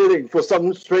exciting for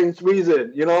some strange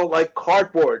reason, like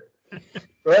cardboard,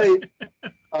 right?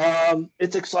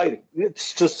 It's exciting.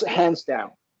 It's just hands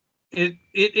down. It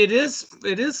is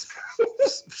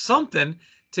something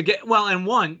to get. Well, and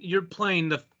one, you're playing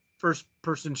the first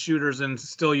person shooters, and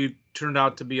still you turned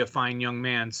out to be a fine young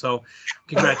man. So,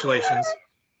 congratulations.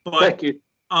 But thank you.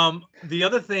 The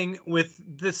other thing with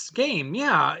this game,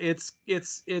 yeah, it's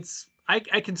I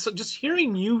can just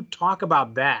hearing you talk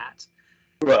about that,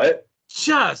 right?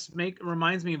 Just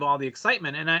reminds me of all the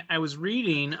excitement. And I was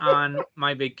reading on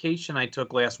my vacation I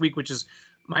took last week, which is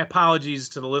my apologies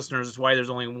to the listeners why there's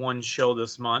only one show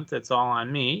this month. It's all on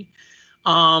me.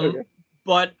 Okay.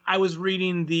 But I was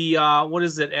reading the what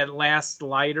is it, At Last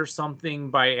Light or something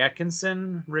by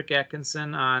Rick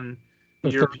Atkinson on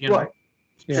European. Right.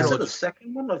 Yeah. Is it the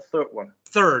second one or the third one?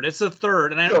 Third. It's the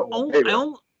third. And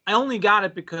I only got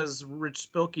it because Rich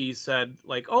Spilkey said,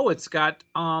 like, oh, it's got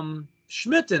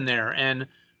Schmidt in there, and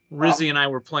Rizzy and I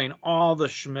were playing all the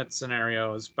Schmidt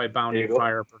scenarios by Bounding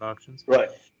Fire Productions. Right.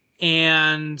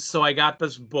 And so I got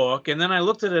this book, and then I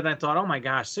looked at it and I thought, oh my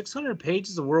gosh, 600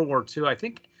 pages of World War II. I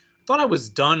thought I was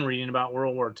done reading about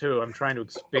World War II. I'm trying to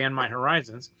expand my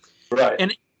horizons. Right.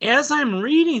 And as I'm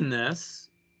reading this,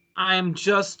 I'm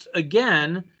just,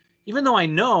 again, even though I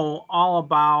know all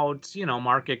about,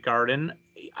 Market Garden,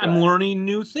 I'm learning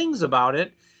new things about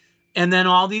it. And then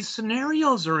all these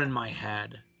scenarios are in my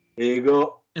head. There you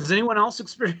go. Has anyone else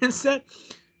experienced that?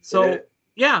 So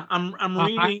yeah, I'm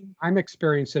reading. I'm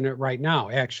experiencing it right now,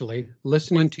 actually,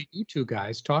 listening to you two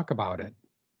guys talk about it.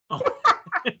 Oh.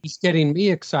 It's getting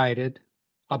me excited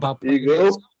about. There you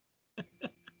go.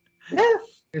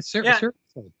 It's seriously.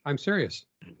 I'm serious.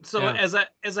 So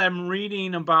as I'm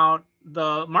reading about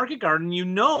the Market Garden,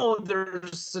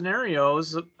 there's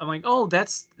scenarios. I'm like, oh,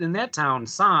 that's in that town,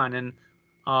 San, and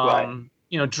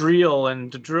Drill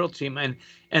and the drill team, and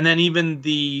then even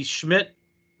the Schmidt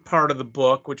part of the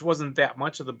book, which wasn't that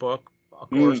much of the book, of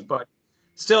course, but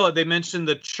still they mentioned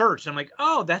the church. I'm like,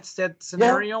 oh, that's that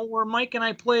scenario where Mike and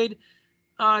I played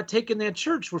taken that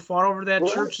church. We fought over that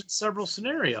Right. church in several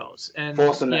scenarios. And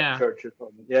Forcing that yeah, church or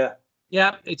something. Yeah.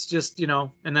 yeah, it's just,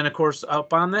 and then of course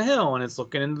up on the hill and it's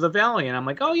looking into the valley. And I'm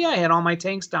like, oh yeah, I had all my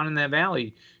tanks down in that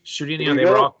valley shooting. There you They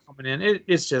were go. all coming in.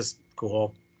 It's just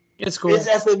cool. It's cool. It's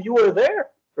as if you were there,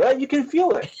 right? You can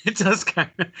feel it. It does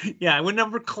kind of, yeah. I would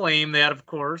never claim that, of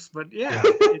course, but yeah.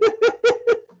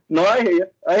 No, I hear you.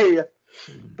 I hear you.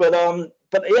 But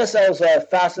ASL is a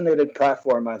fascinating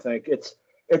platform. I think it's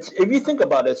if you think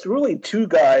about it, it's really two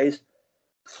guys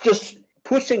just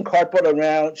pushing cardboard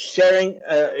around, sharing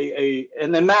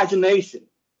an imagination,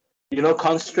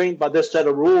 constrained by this set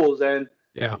of rules. And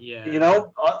Yeah.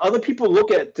 other people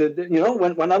look at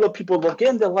when other people look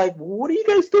in, they're like, "What are you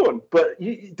guys doing?" But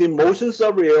the emotions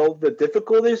are real, the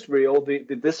difficulty is real, the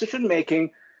decision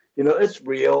making, it's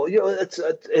real.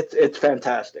 It's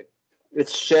fantastic.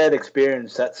 It's shared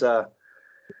experience. That's I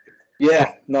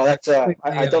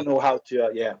don't know how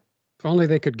to If only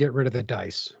they could get rid of the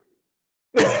dice.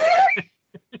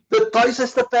 The dice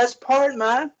is the best part,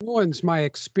 man. Ruins my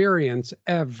experience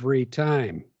every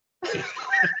time.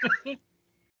 The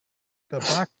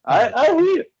box. I hear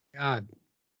you. God.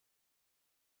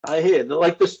 I hear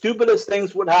like the stupidest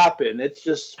things would happen. It's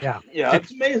just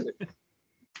it's amazing.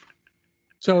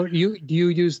 So do you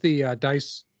use the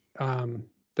dice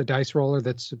roller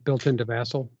that's built into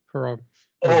Vassal for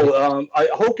I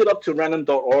hook it up to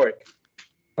random.org.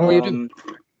 Oh, you do?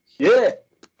 Yeah.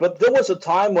 But there was a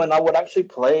time when I would actually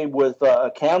play with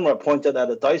a camera pointed at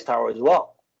a dice tower as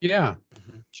well. Yeah,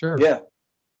 sure. Yeah,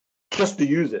 just to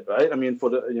use it, right? I mean,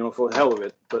 for the for the hell of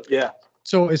it. But yeah.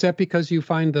 So is that because you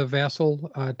find the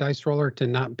Vassal dice roller to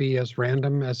not be as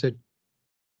random as it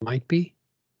might be?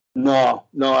 No,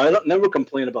 I never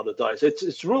complain about the dice.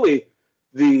 It's really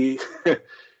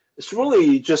it's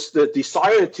really just the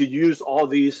desire to use all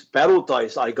these battle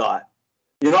dice I got.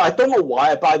 I don't know why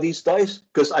I buy these dice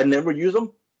because I never use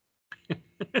them.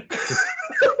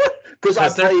 Because I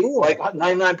play like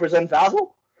 99%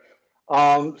 Vassal.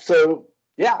 So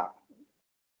yeah,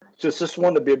 just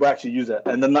wanted to be able to actually use it,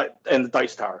 and the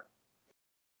dice tower.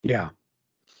 Yeah,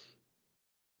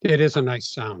 it is a nice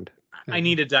sound. I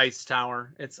need a dice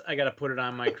tower. I got to put it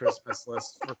on my Christmas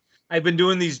list. I've been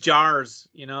doing these jars,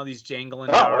 these jangling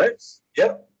jars. Right.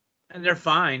 Yep. And they're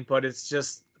fine, but it's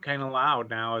just kind of loud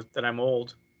now that I'm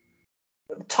old.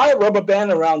 Tie a rubber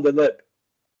band around the lip.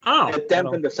 Oh, it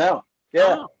dampened the sound.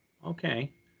 Yeah. Oh,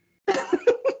 okay.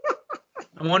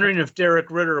 I'm wondering if Derek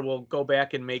Ritter will go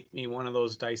back and make me one of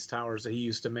those dice towers that he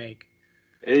used to make.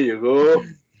 There you go.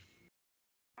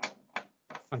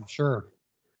 I'm sure.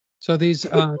 So these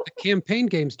the campaign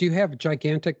games, do you have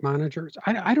gigantic monitors?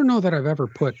 I don't know that I've ever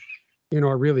put,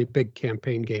 a really big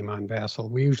campaign game on Vassal.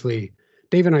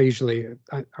 Dave and I usually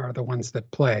are the ones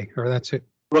that play, or that's it.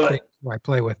 Right. Who I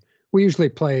play with. We usually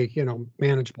play,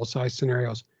 manageable size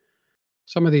scenarios.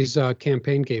 Some of these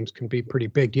campaign games can be pretty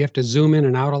big. Do you have to zoom in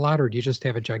and out a lot, or do you just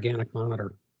have a gigantic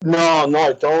monitor? No,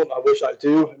 I don't. I wish I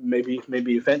do. Maybe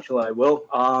eventually I will.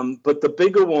 But the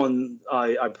bigger one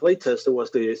I play tested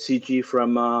was the CG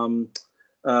from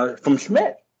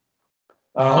Schmidt.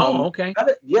 Okay.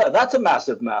 That's a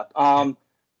massive map.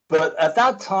 But at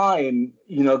that time,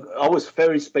 I was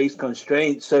very space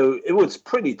constrained, so it was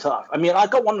pretty tough. I mean, I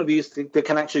got one of these that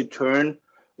can actually turn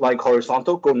like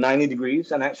horizontal, go 90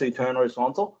 degrees and actually turn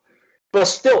horizontal. But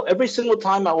still, every single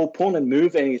time my opponent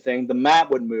moved anything, the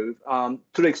map would move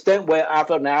to the extent where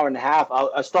after an hour and a half,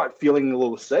 I start feeling a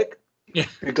little sick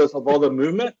because of all the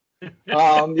movement.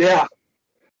 Yeah.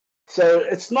 So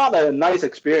it's not a nice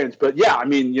experience, but yeah, I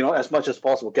mean, as much as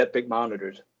possible, get big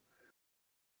monitors.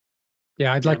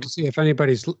 Yeah, I'd like to see if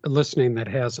anybody's listening that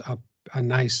has a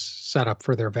nice setup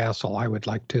for their Vassal. I would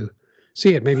like to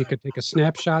see it. Maybe you could take a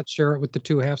snapshot, share it with the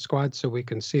two half squads so we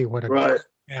can see what a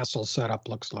Vassal setup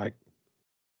looks like.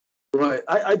 Right.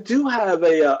 I do have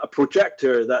a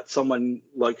projector that someone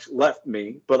left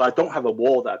me, but I don't have a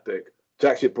wall that big to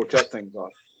actually project things on.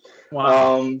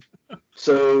 Wow.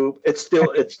 So it's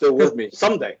still with me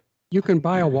someday. You can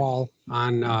buy a wall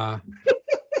on the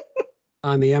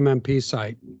MMP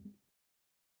site.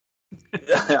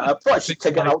 Yeah, I probably should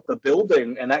take it out the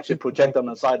building and actually project on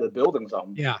the side of the building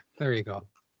something. Yeah, there you go.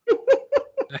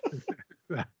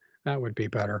 That would be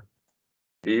better.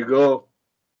 There you go.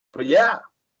 But yeah.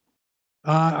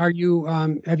 Have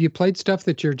you played stuff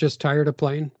that you're just tired of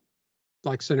playing?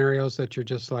 Like scenarios that you're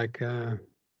just like,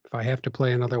 if I have to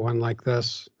play another one like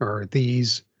this or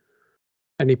these,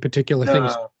 any particular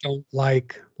things you don't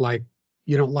like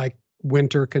you don't like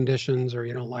winter conditions, or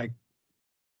you don't like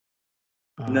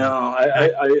No,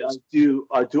 I do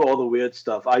all the weird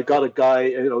stuff. I got a guy,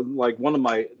 like one of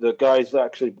the guys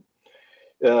actually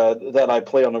that I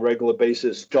play on a regular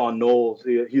basis, John Knowles.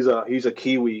 He's a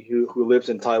Kiwi who lives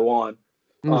in Taiwan.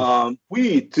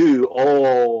 We do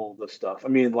all the stuff. I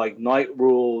mean, like night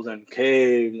rules and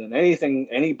caves and anything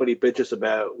anybody bitches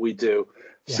about, we do.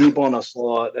 Yeah. Sleep on a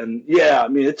slot, and I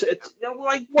mean, it's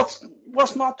like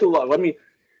what's not to love? I mean,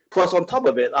 plus on top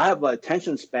of it, I have an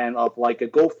attention span of like a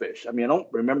goldfish. I mean, I don't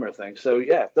remember things, so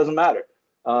yeah, it doesn't matter.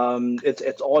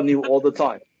 It's all new all the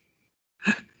time.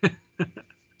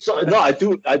 So no, I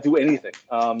do anything.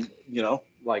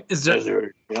 Like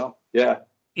Blizzard, yeah.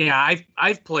 Yeah,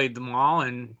 I've played them all,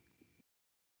 and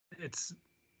it's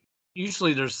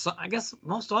usually I guess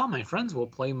most all my friends will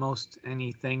play most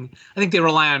anything. I think they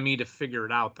rely on me to figure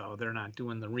it out, though. They're not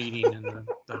doing the reading and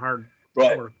the hard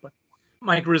work, but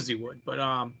Mike Rizzi would. But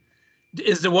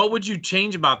what would you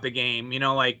change about the game?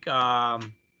 Like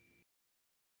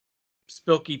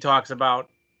Spilkey talks about,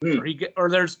 or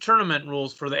there's tournament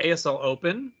rules for the ASL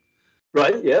Open.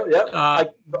 Right. Yeah. Yeah.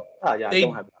 I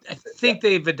think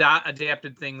they've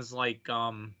adapted things like,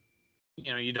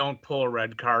 you don't pull a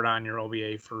red card on your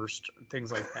OBA first,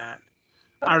 things like that.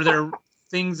 Are there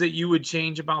things that you would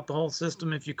change about the whole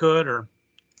system if you could, or?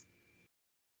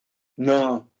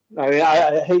 No, I mean,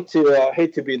 I hate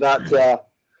to be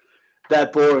that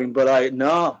boring, but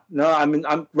no. I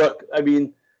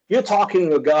mean, you're talking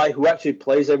to a guy who actually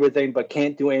plays everything but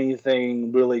can't do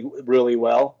anything really, really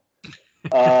well.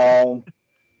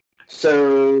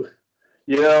 So,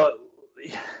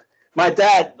 my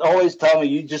dad always told me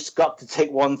you just got to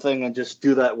take one thing and just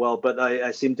do that well, but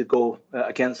I seem to go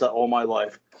against that all my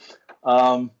life.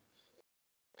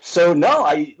 So no,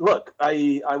 I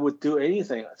would do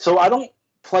anything. So I don't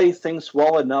play things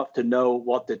well enough to know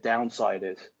what the downside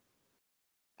is.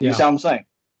 You see what I'm saying?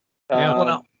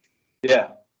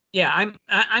 Yeah,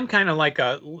 I'm kind of like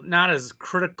not as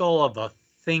critical of a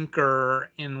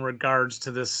thinker in regards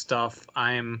to this stuff.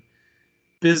 I'm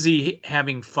busy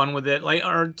having fun with it,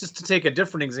 or just to take a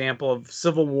different example of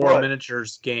Civil War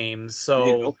miniatures games.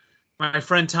 So my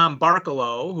friend Tom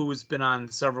Barkalow, who's been on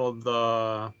several of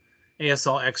the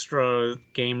ASL Extra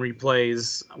game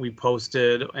replays we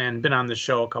posted and been on the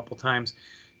show a couple times,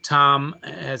 Tom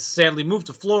has sadly moved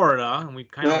to Florida, and we've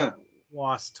kind of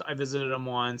lost. I visited him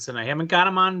once, and I haven't got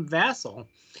him on Vassal.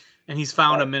 And he's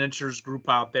found a miniatures group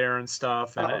out there and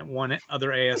stuff, and one other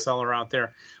ASLer out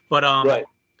there. But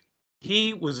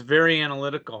he was very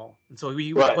analytical, and so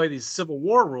he would play these Civil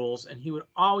War rules, and he would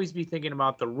always be thinking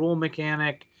about the rule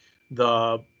mechanic,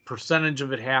 the percentage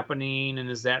of it happening, and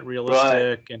is that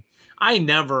realistic? And I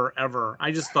never ever.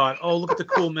 I just thought, oh, look at the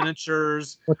cool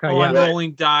miniatures. I'm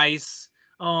rolling dice.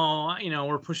 Oh,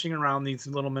 we're pushing around these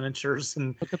little miniatures,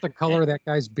 and look at the color of that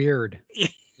guy's beard.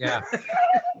 Yeah,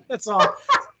 that's all.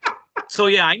 So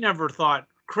yeah, I never thought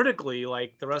critically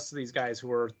like the rest of these guys who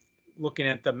were looking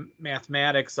at the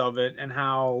mathematics of it and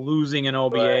how losing an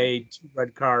OBA 2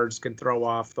 red cards can throw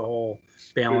off the whole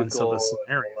balance of the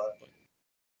scenario.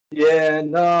 Yeah,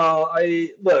 no,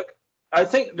 I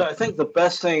think the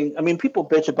best thing. I mean, people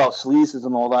bitch about sleazes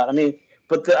and all that. I mean,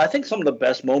 but I think some of the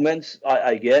best moments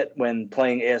I get when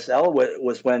playing ASL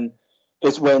was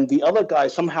when the other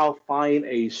guys somehow find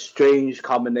a strange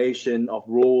combination of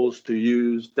rules to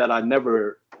use that I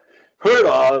never heard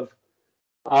of,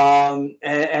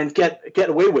 and get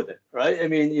away with it, right? I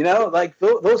mean, like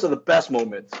those are the best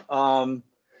moments.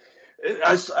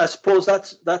 I suppose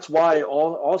that's why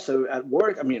also at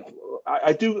work. I mean,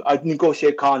 I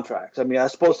negotiate contracts. I mean, I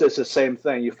suppose it's the same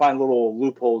thing. You find little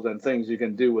loopholes and things you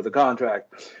can do with a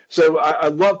contract. So I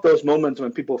love those moments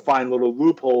when people find little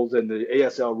loopholes in the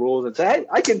ASL rules and say, "Hey,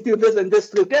 I can do this and this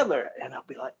together," and I'll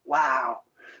be like, "Wow,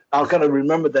 I'll kind of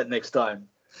remember that next time."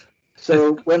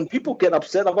 So when people get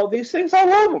upset about these things, I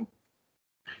love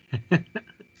them.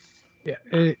 Yeah,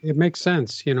 it makes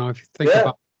sense. If you think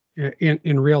about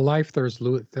in real life, there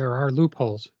are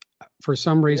loopholes. For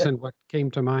some reason, what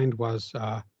came to mind was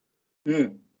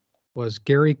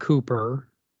Gary Cooper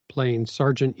playing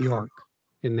Sergeant York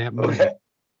in that movie. Okay.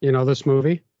 You know this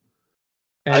movie?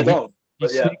 And I don't.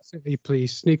 He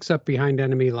sneaks up behind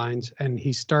enemy lines, and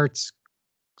he starts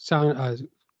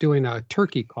doing a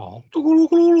turkey call,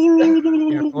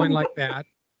 going like that.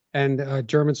 And a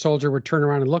German soldier would turn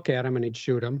around and look at him, and he'd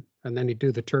shoot him. And then he'd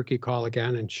do the turkey call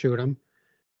again and shoot him.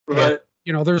 Right.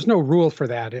 And, there's no rule for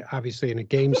that, obviously, in a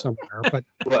game somewhere. But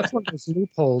that's one of those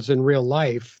loopholes in real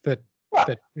life that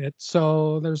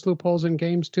so there's loopholes in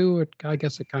games too. I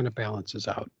guess it kind of balances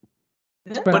out.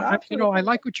 Yeah, but I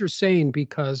like what you're saying,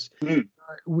 because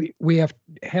we have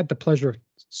had the pleasure of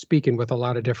speaking with a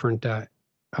lot of different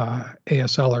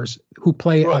ASLers who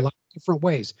play a lot of different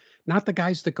ways. Not the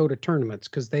guys that go to tournaments,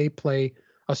 because they play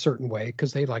a certain way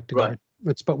because they like to go to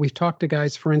but we've talked to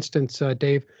guys, for instance,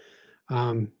 Dave,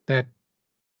 that,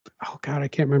 oh God, I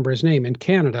can't remember his name, in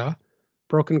Canada,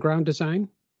 Broken Ground Design.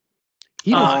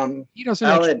 He doesn't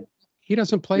Alan. he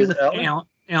doesn't play with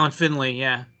Alan Finley,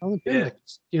 yeah. Alan Finley,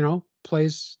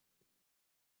 plays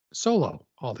solo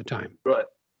all the time. Right.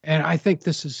 And I think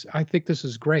this is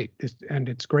great. And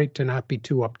it's great to not be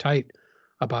too uptight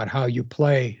about how you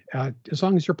play, as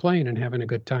long as you're playing and having a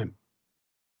good time.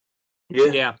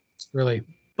 Yeah. It's really.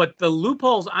 But the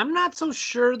loopholes, I'm not so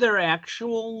sure they're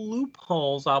actual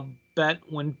loopholes. I'll bet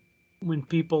when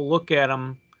people look at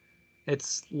them,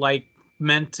 it's like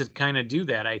meant to kind of do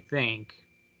that, I think.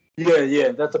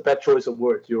 Yeah, that's a bad choice of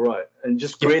words. You're right, and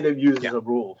just creative uses of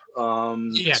rules.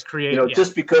 Creative.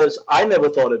 Just because I never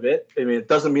thought of it, I mean, it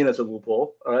doesn't mean it's a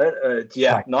loophole. All right.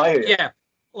 Right. No, I hear you. Yeah,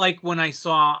 like when I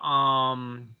saw,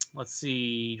 let's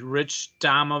see, Rich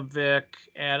Domovic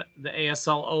at the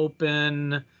ASL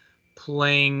Open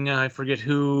playing, I forget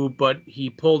who, but he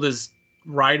pulled his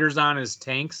riders on his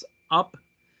tanks up,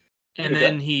 and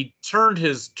then he turned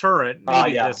his turret.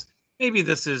 Maybe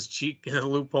this is cheat a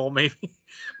loophole, maybe,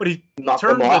 but he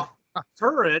turned the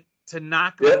turret to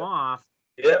knock them off.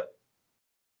 Yep.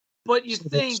 But you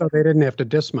think so they didn't have to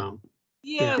dismount.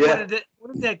 Yeah. What did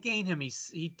that gain him?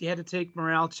 He had to take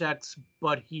morale checks,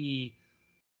 but he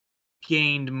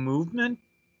gained movement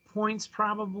points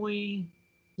probably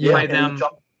by them.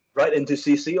 Right into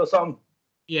CC or something.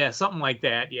 Yeah, something like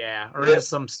that. Yeah, or into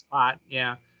some spot.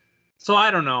 Yeah. So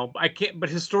I don't know. I can't. But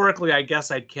historically, I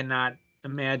guess I cannot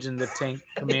imagine the tank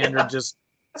commander just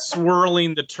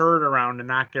swirling the turret around to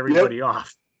knock everybody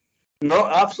off. No,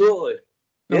 absolutely.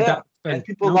 And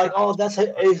people are like, oh, that's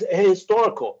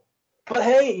historical. But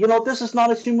hey, this is not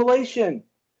a simulation,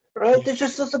 right? It's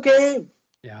just a game.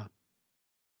 Yeah.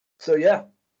 So yeah.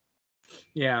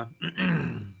 Yeah.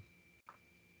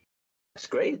 That's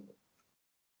great.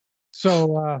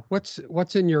 So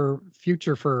what's in your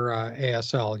future for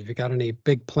ASL? Have you got any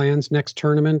big plans, next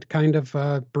tournament kind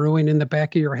of brewing in the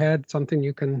back of your head? Something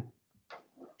you can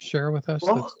share with us?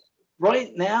 Well,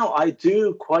 right now I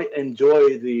do quite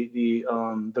enjoy the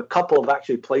couple of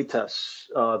actually play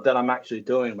tests that I'm actually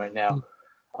doing right now.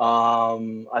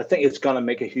 I think it's going to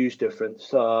make a huge difference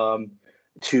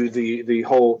to the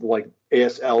whole like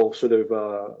ASL sort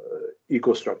of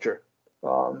ecostructure.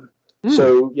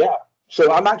 So yeah.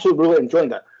 So I'm actually really enjoying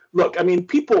that. Look, I mean,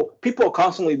 people are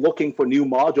constantly looking for new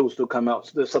modules to come out,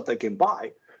 so there's stuff they can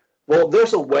buy. Well,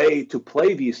 there's a way to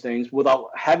play these things without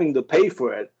having to pay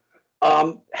for it.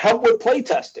 Help with play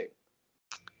testing.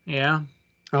 Yeah.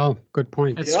 Oh, good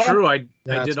point. It's true. I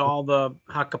did all the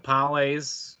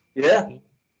Hakapales. Yeah.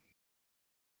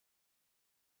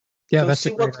 Yeah, so that's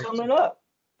see what's coming up.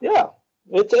 Yeah.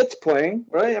 It's playing,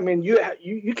 right? I mean, you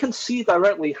can see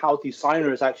directly how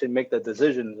designers actually make the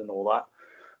decisions and all that,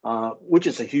 which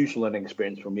is a huge learning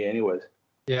experience for me anyways.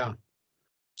 Yeah.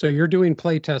 So you're doing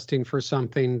play testing for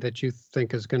something that you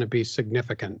think is going to be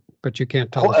significant, but you can't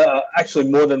tell us. Actually,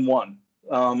 more than one.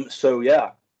 So,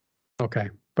 yeah. Okay.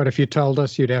 But if you told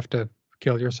us, you'd have to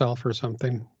kill yourself or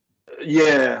something.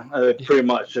 Yeah, pretty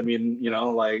much. I mean,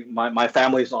 like my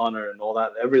family's honor and all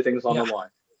that, everything's on the line.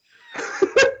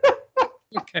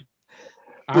 Okay.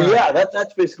 Yeah,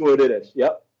 that's basically what it is.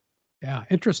 Yep. Yeah,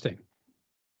 interesting.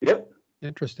 Yep.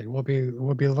 Interesting. We'll be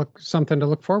something to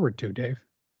look forward to, Dave.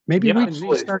 Maybe we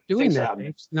should start doing that.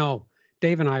 Dave. No,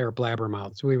 Dave and I are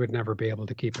blabbermouths. We would never be able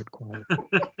to keep it quiet.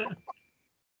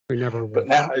 We never would. But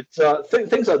now it's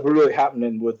things are really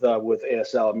happening with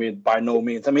ASL. I mean, by no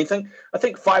means. I mean, I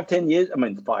think 5 years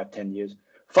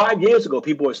ago,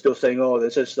 people were still saying, "Oh,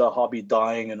 this is a hobby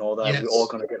dying and all that. Yes. We're all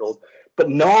gonna get old." But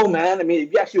no, man. I mean,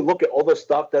 if you actually look at all the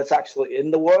stuff that's actually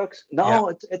in the works,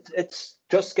 it's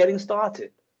just getting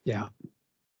started. Yeah.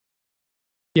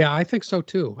 Yeah, I think so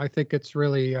too. I think it's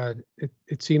really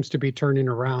it seems to be turning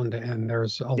around, and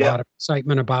there's a lot of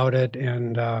excitement about it,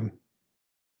 and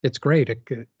it's great.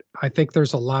 I think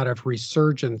there's a lot of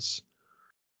resurgence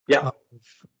of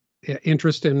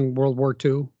interest in World War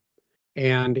II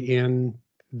and in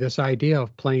this idea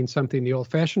of playing something the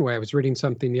old-fashioned way. I was reading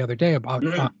something the other day about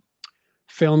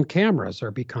film cameras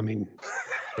are becoming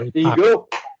very popular.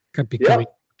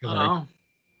 Popular.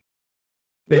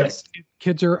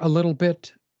 Kids are a little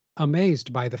bit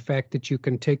amazed by the fact that you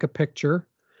can take a picture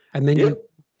and then you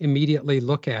immediately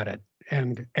look at it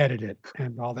and edit it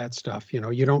and all that stuff.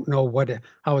 You don't know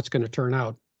how it's going to turn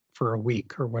out for a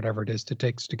week or whatever it is it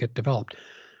takes to get developed.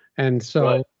 And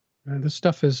so this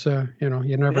stuff is,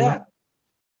 you never know.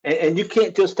 And you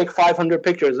can't just take 500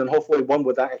 pictures and hopefully one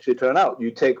would actually turn out. You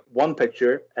take one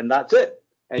picture and that's it.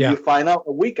 And you find out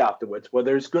a week afterwards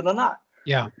whether it's good or not.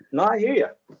 Yeah. No, I hear you.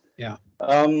 Yeah.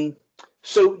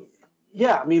 So,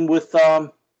 yeah, I mean, with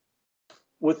ASL,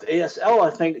 I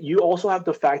think you also have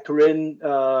to factor in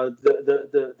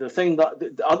the thing that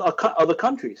the other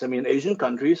countries. I mean, Asian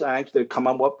countries actually come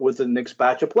up with the next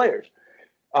batch of players.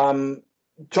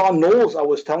 John Knowles, I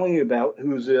was telling you about,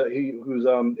 who's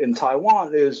in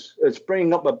Taiwan, is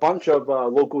bringing up a bunch of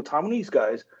local Taiwanese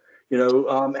guys,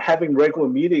 having regular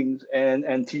meetings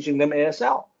and teaching them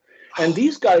ASL. And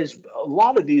these guys, a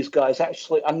lot of these guys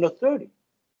actually under 30.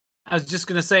 I was just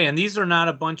gonna say, and these are not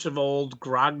a bunch of old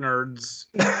grog nerds.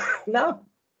 No.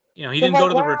 He didn't go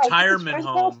to the retirement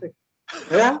home.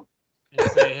 Yeah.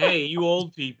 And say, hey, you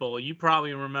old people, you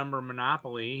probably remember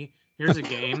Monopoly. Here's a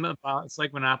game it's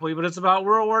like Monopoly, but it's about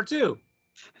World War II.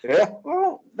 Yeah.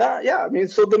 Well, I mean,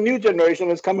 so the new generation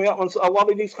is coming up in a lot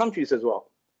of these countries as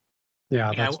well.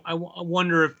 Yeah. I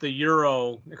wonder if the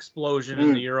Euro explosion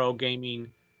in the Euro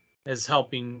gaming is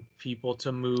helping people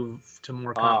to move to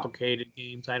more complicated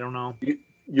games. I don't know.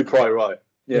 You're probably right.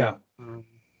 Yeah.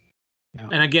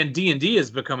 And again, D&D is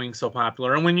becoming so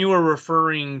popular. And when you were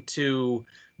referring to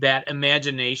that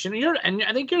imagination, and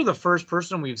I think you're the first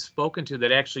person we've spoken to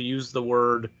that actually used the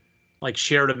word like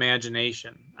shared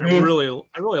imagination. I really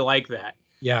like that.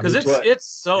 Yeah, because it's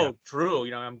so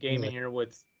true. I'm gaming here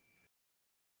with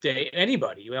Dave,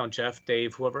 anybody, Jeff,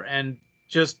 Dave, whoever, and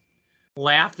just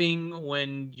laughing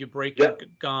when you break your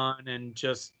gun and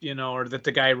just, or that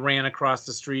the guy ran across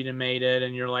the street and made it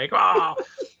and you're like, oh,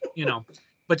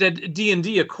 but that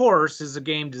D&D, of course, is a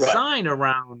game designed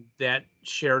around that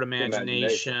shared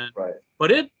imagination. Right.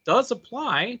 But it does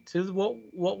apply to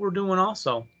what we're doing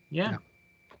also. Yeah.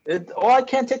 I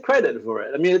can't take credit for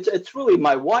it. I mean, it's really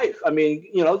my wife. I mean,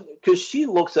 because she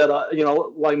looks at,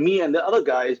 like me and the other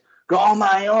guys go, oh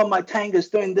my tank is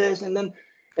doing this.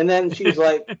 And then she's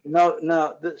like,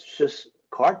 no, this is just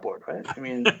cardboard, right? I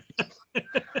mean,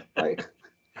 like,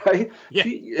 right?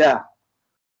 Yeah.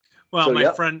 Well, so,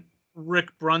 my friend Rick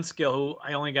Brunskill, who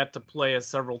I only got to play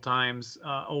several times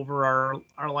over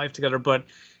our life together, but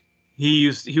he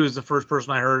was the first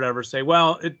person I heard ever say,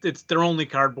 well, they're only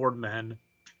cardboard men.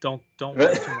 Don't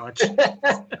worry too much.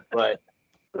 Right.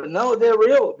 But no, they're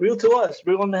real to us,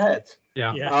 real in the heads.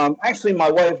 Yeah. Actually, my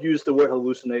wife used the word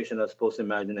hallucination as opposed to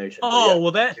imagination. Oh,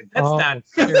 well, that's not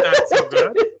so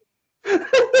good.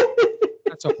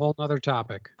 That's a whole other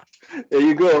topic. There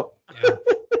you go. Yeah.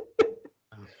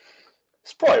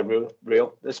 It's probably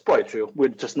real. It's probably true. We're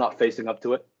just not facing up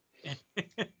to it.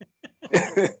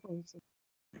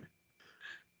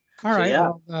 All right.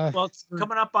 So, well, it's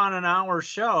coming up on an hour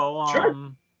show.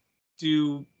 Sure.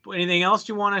 Do anything else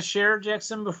you want to share,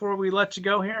 Jackson, before we let you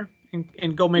go here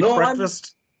and go make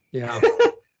breakfast?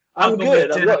 I'm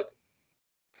good.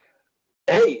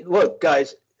 Look,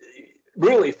 guys,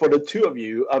 really, for the two of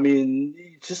you, I mean,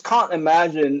 you just can't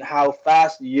imagine how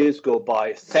fast years go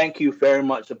by. Thank you very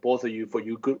much to both of you for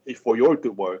your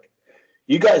good work.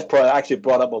 You guys actually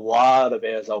brought up a lot of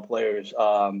ASL players,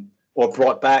 or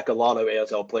brought back a lot of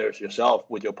ASL players yourself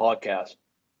with your podcast.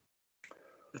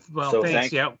 Well, so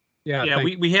thanks. Yeah,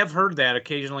 we have heard that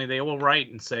occasionally. They will write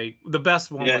and say the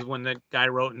best one was when the guy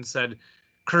wrote and said,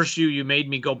 "Curse you! You made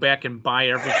me go back and buy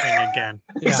everything again."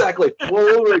 Exactly, all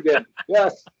over again.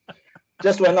 Yes,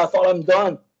 just when I thought I'm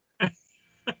done.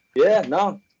 Yeah,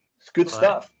 no, it's good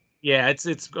stuff. Yeah,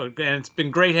 it's good, and it's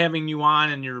been great having you on,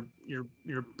 and your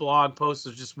blog post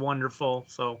is just wonderful.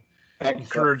 So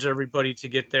encourage everybody to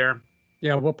get there.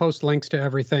 Yeah, we'll post links to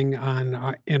everything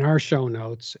in our show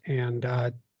notes. And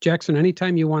Jackson,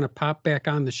 anytime you want to pop back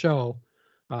on the show,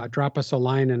 drop us a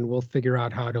line and we'll figure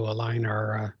out how to align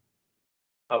our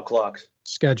clocks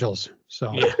schedules.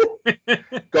 So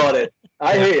got it.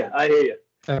 I hear you.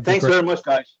 Thanks very much,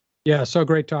 guys. Yeah, so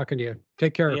great talking to you.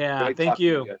 Take care. Yeah, thank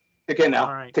you. Take care now.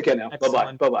 All right. Take care now.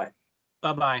 Excellent. Bye-bye.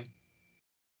 Bye-bye.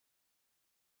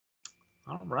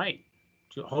 All right.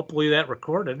 Hopefully that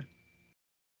recorded.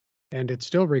 And it's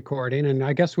still recording, and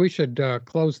I guess we should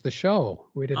close the show.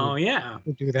 We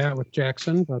didn't do that with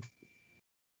Jackson, but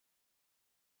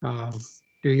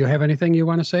do you have anything you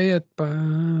want to say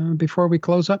before we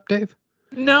close up, Dave?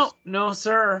 No,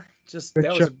 sir. Just Good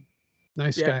that show. Was a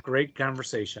nice guy. Great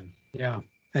conversation. Yeah.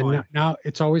 And now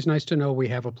it's always nice to know we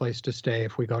have a place to stay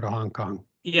if we go to Hong Kong.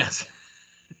 Yes.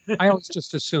 I always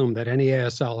just assume that any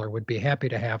ASLer would be happy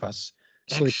to have us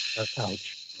sleep on our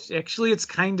couch. Actually, it's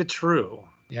kind of true.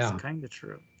 Yeah. It's kind of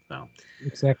true. So,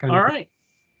 all right.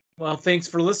 Well, thanks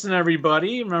for listening,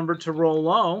 everybody. Remember to roll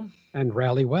low. And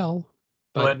rally well.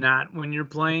 But not when you're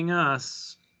playing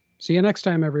us. See you next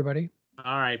time, everybody.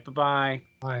 All right. Bye-bye.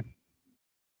 Bye.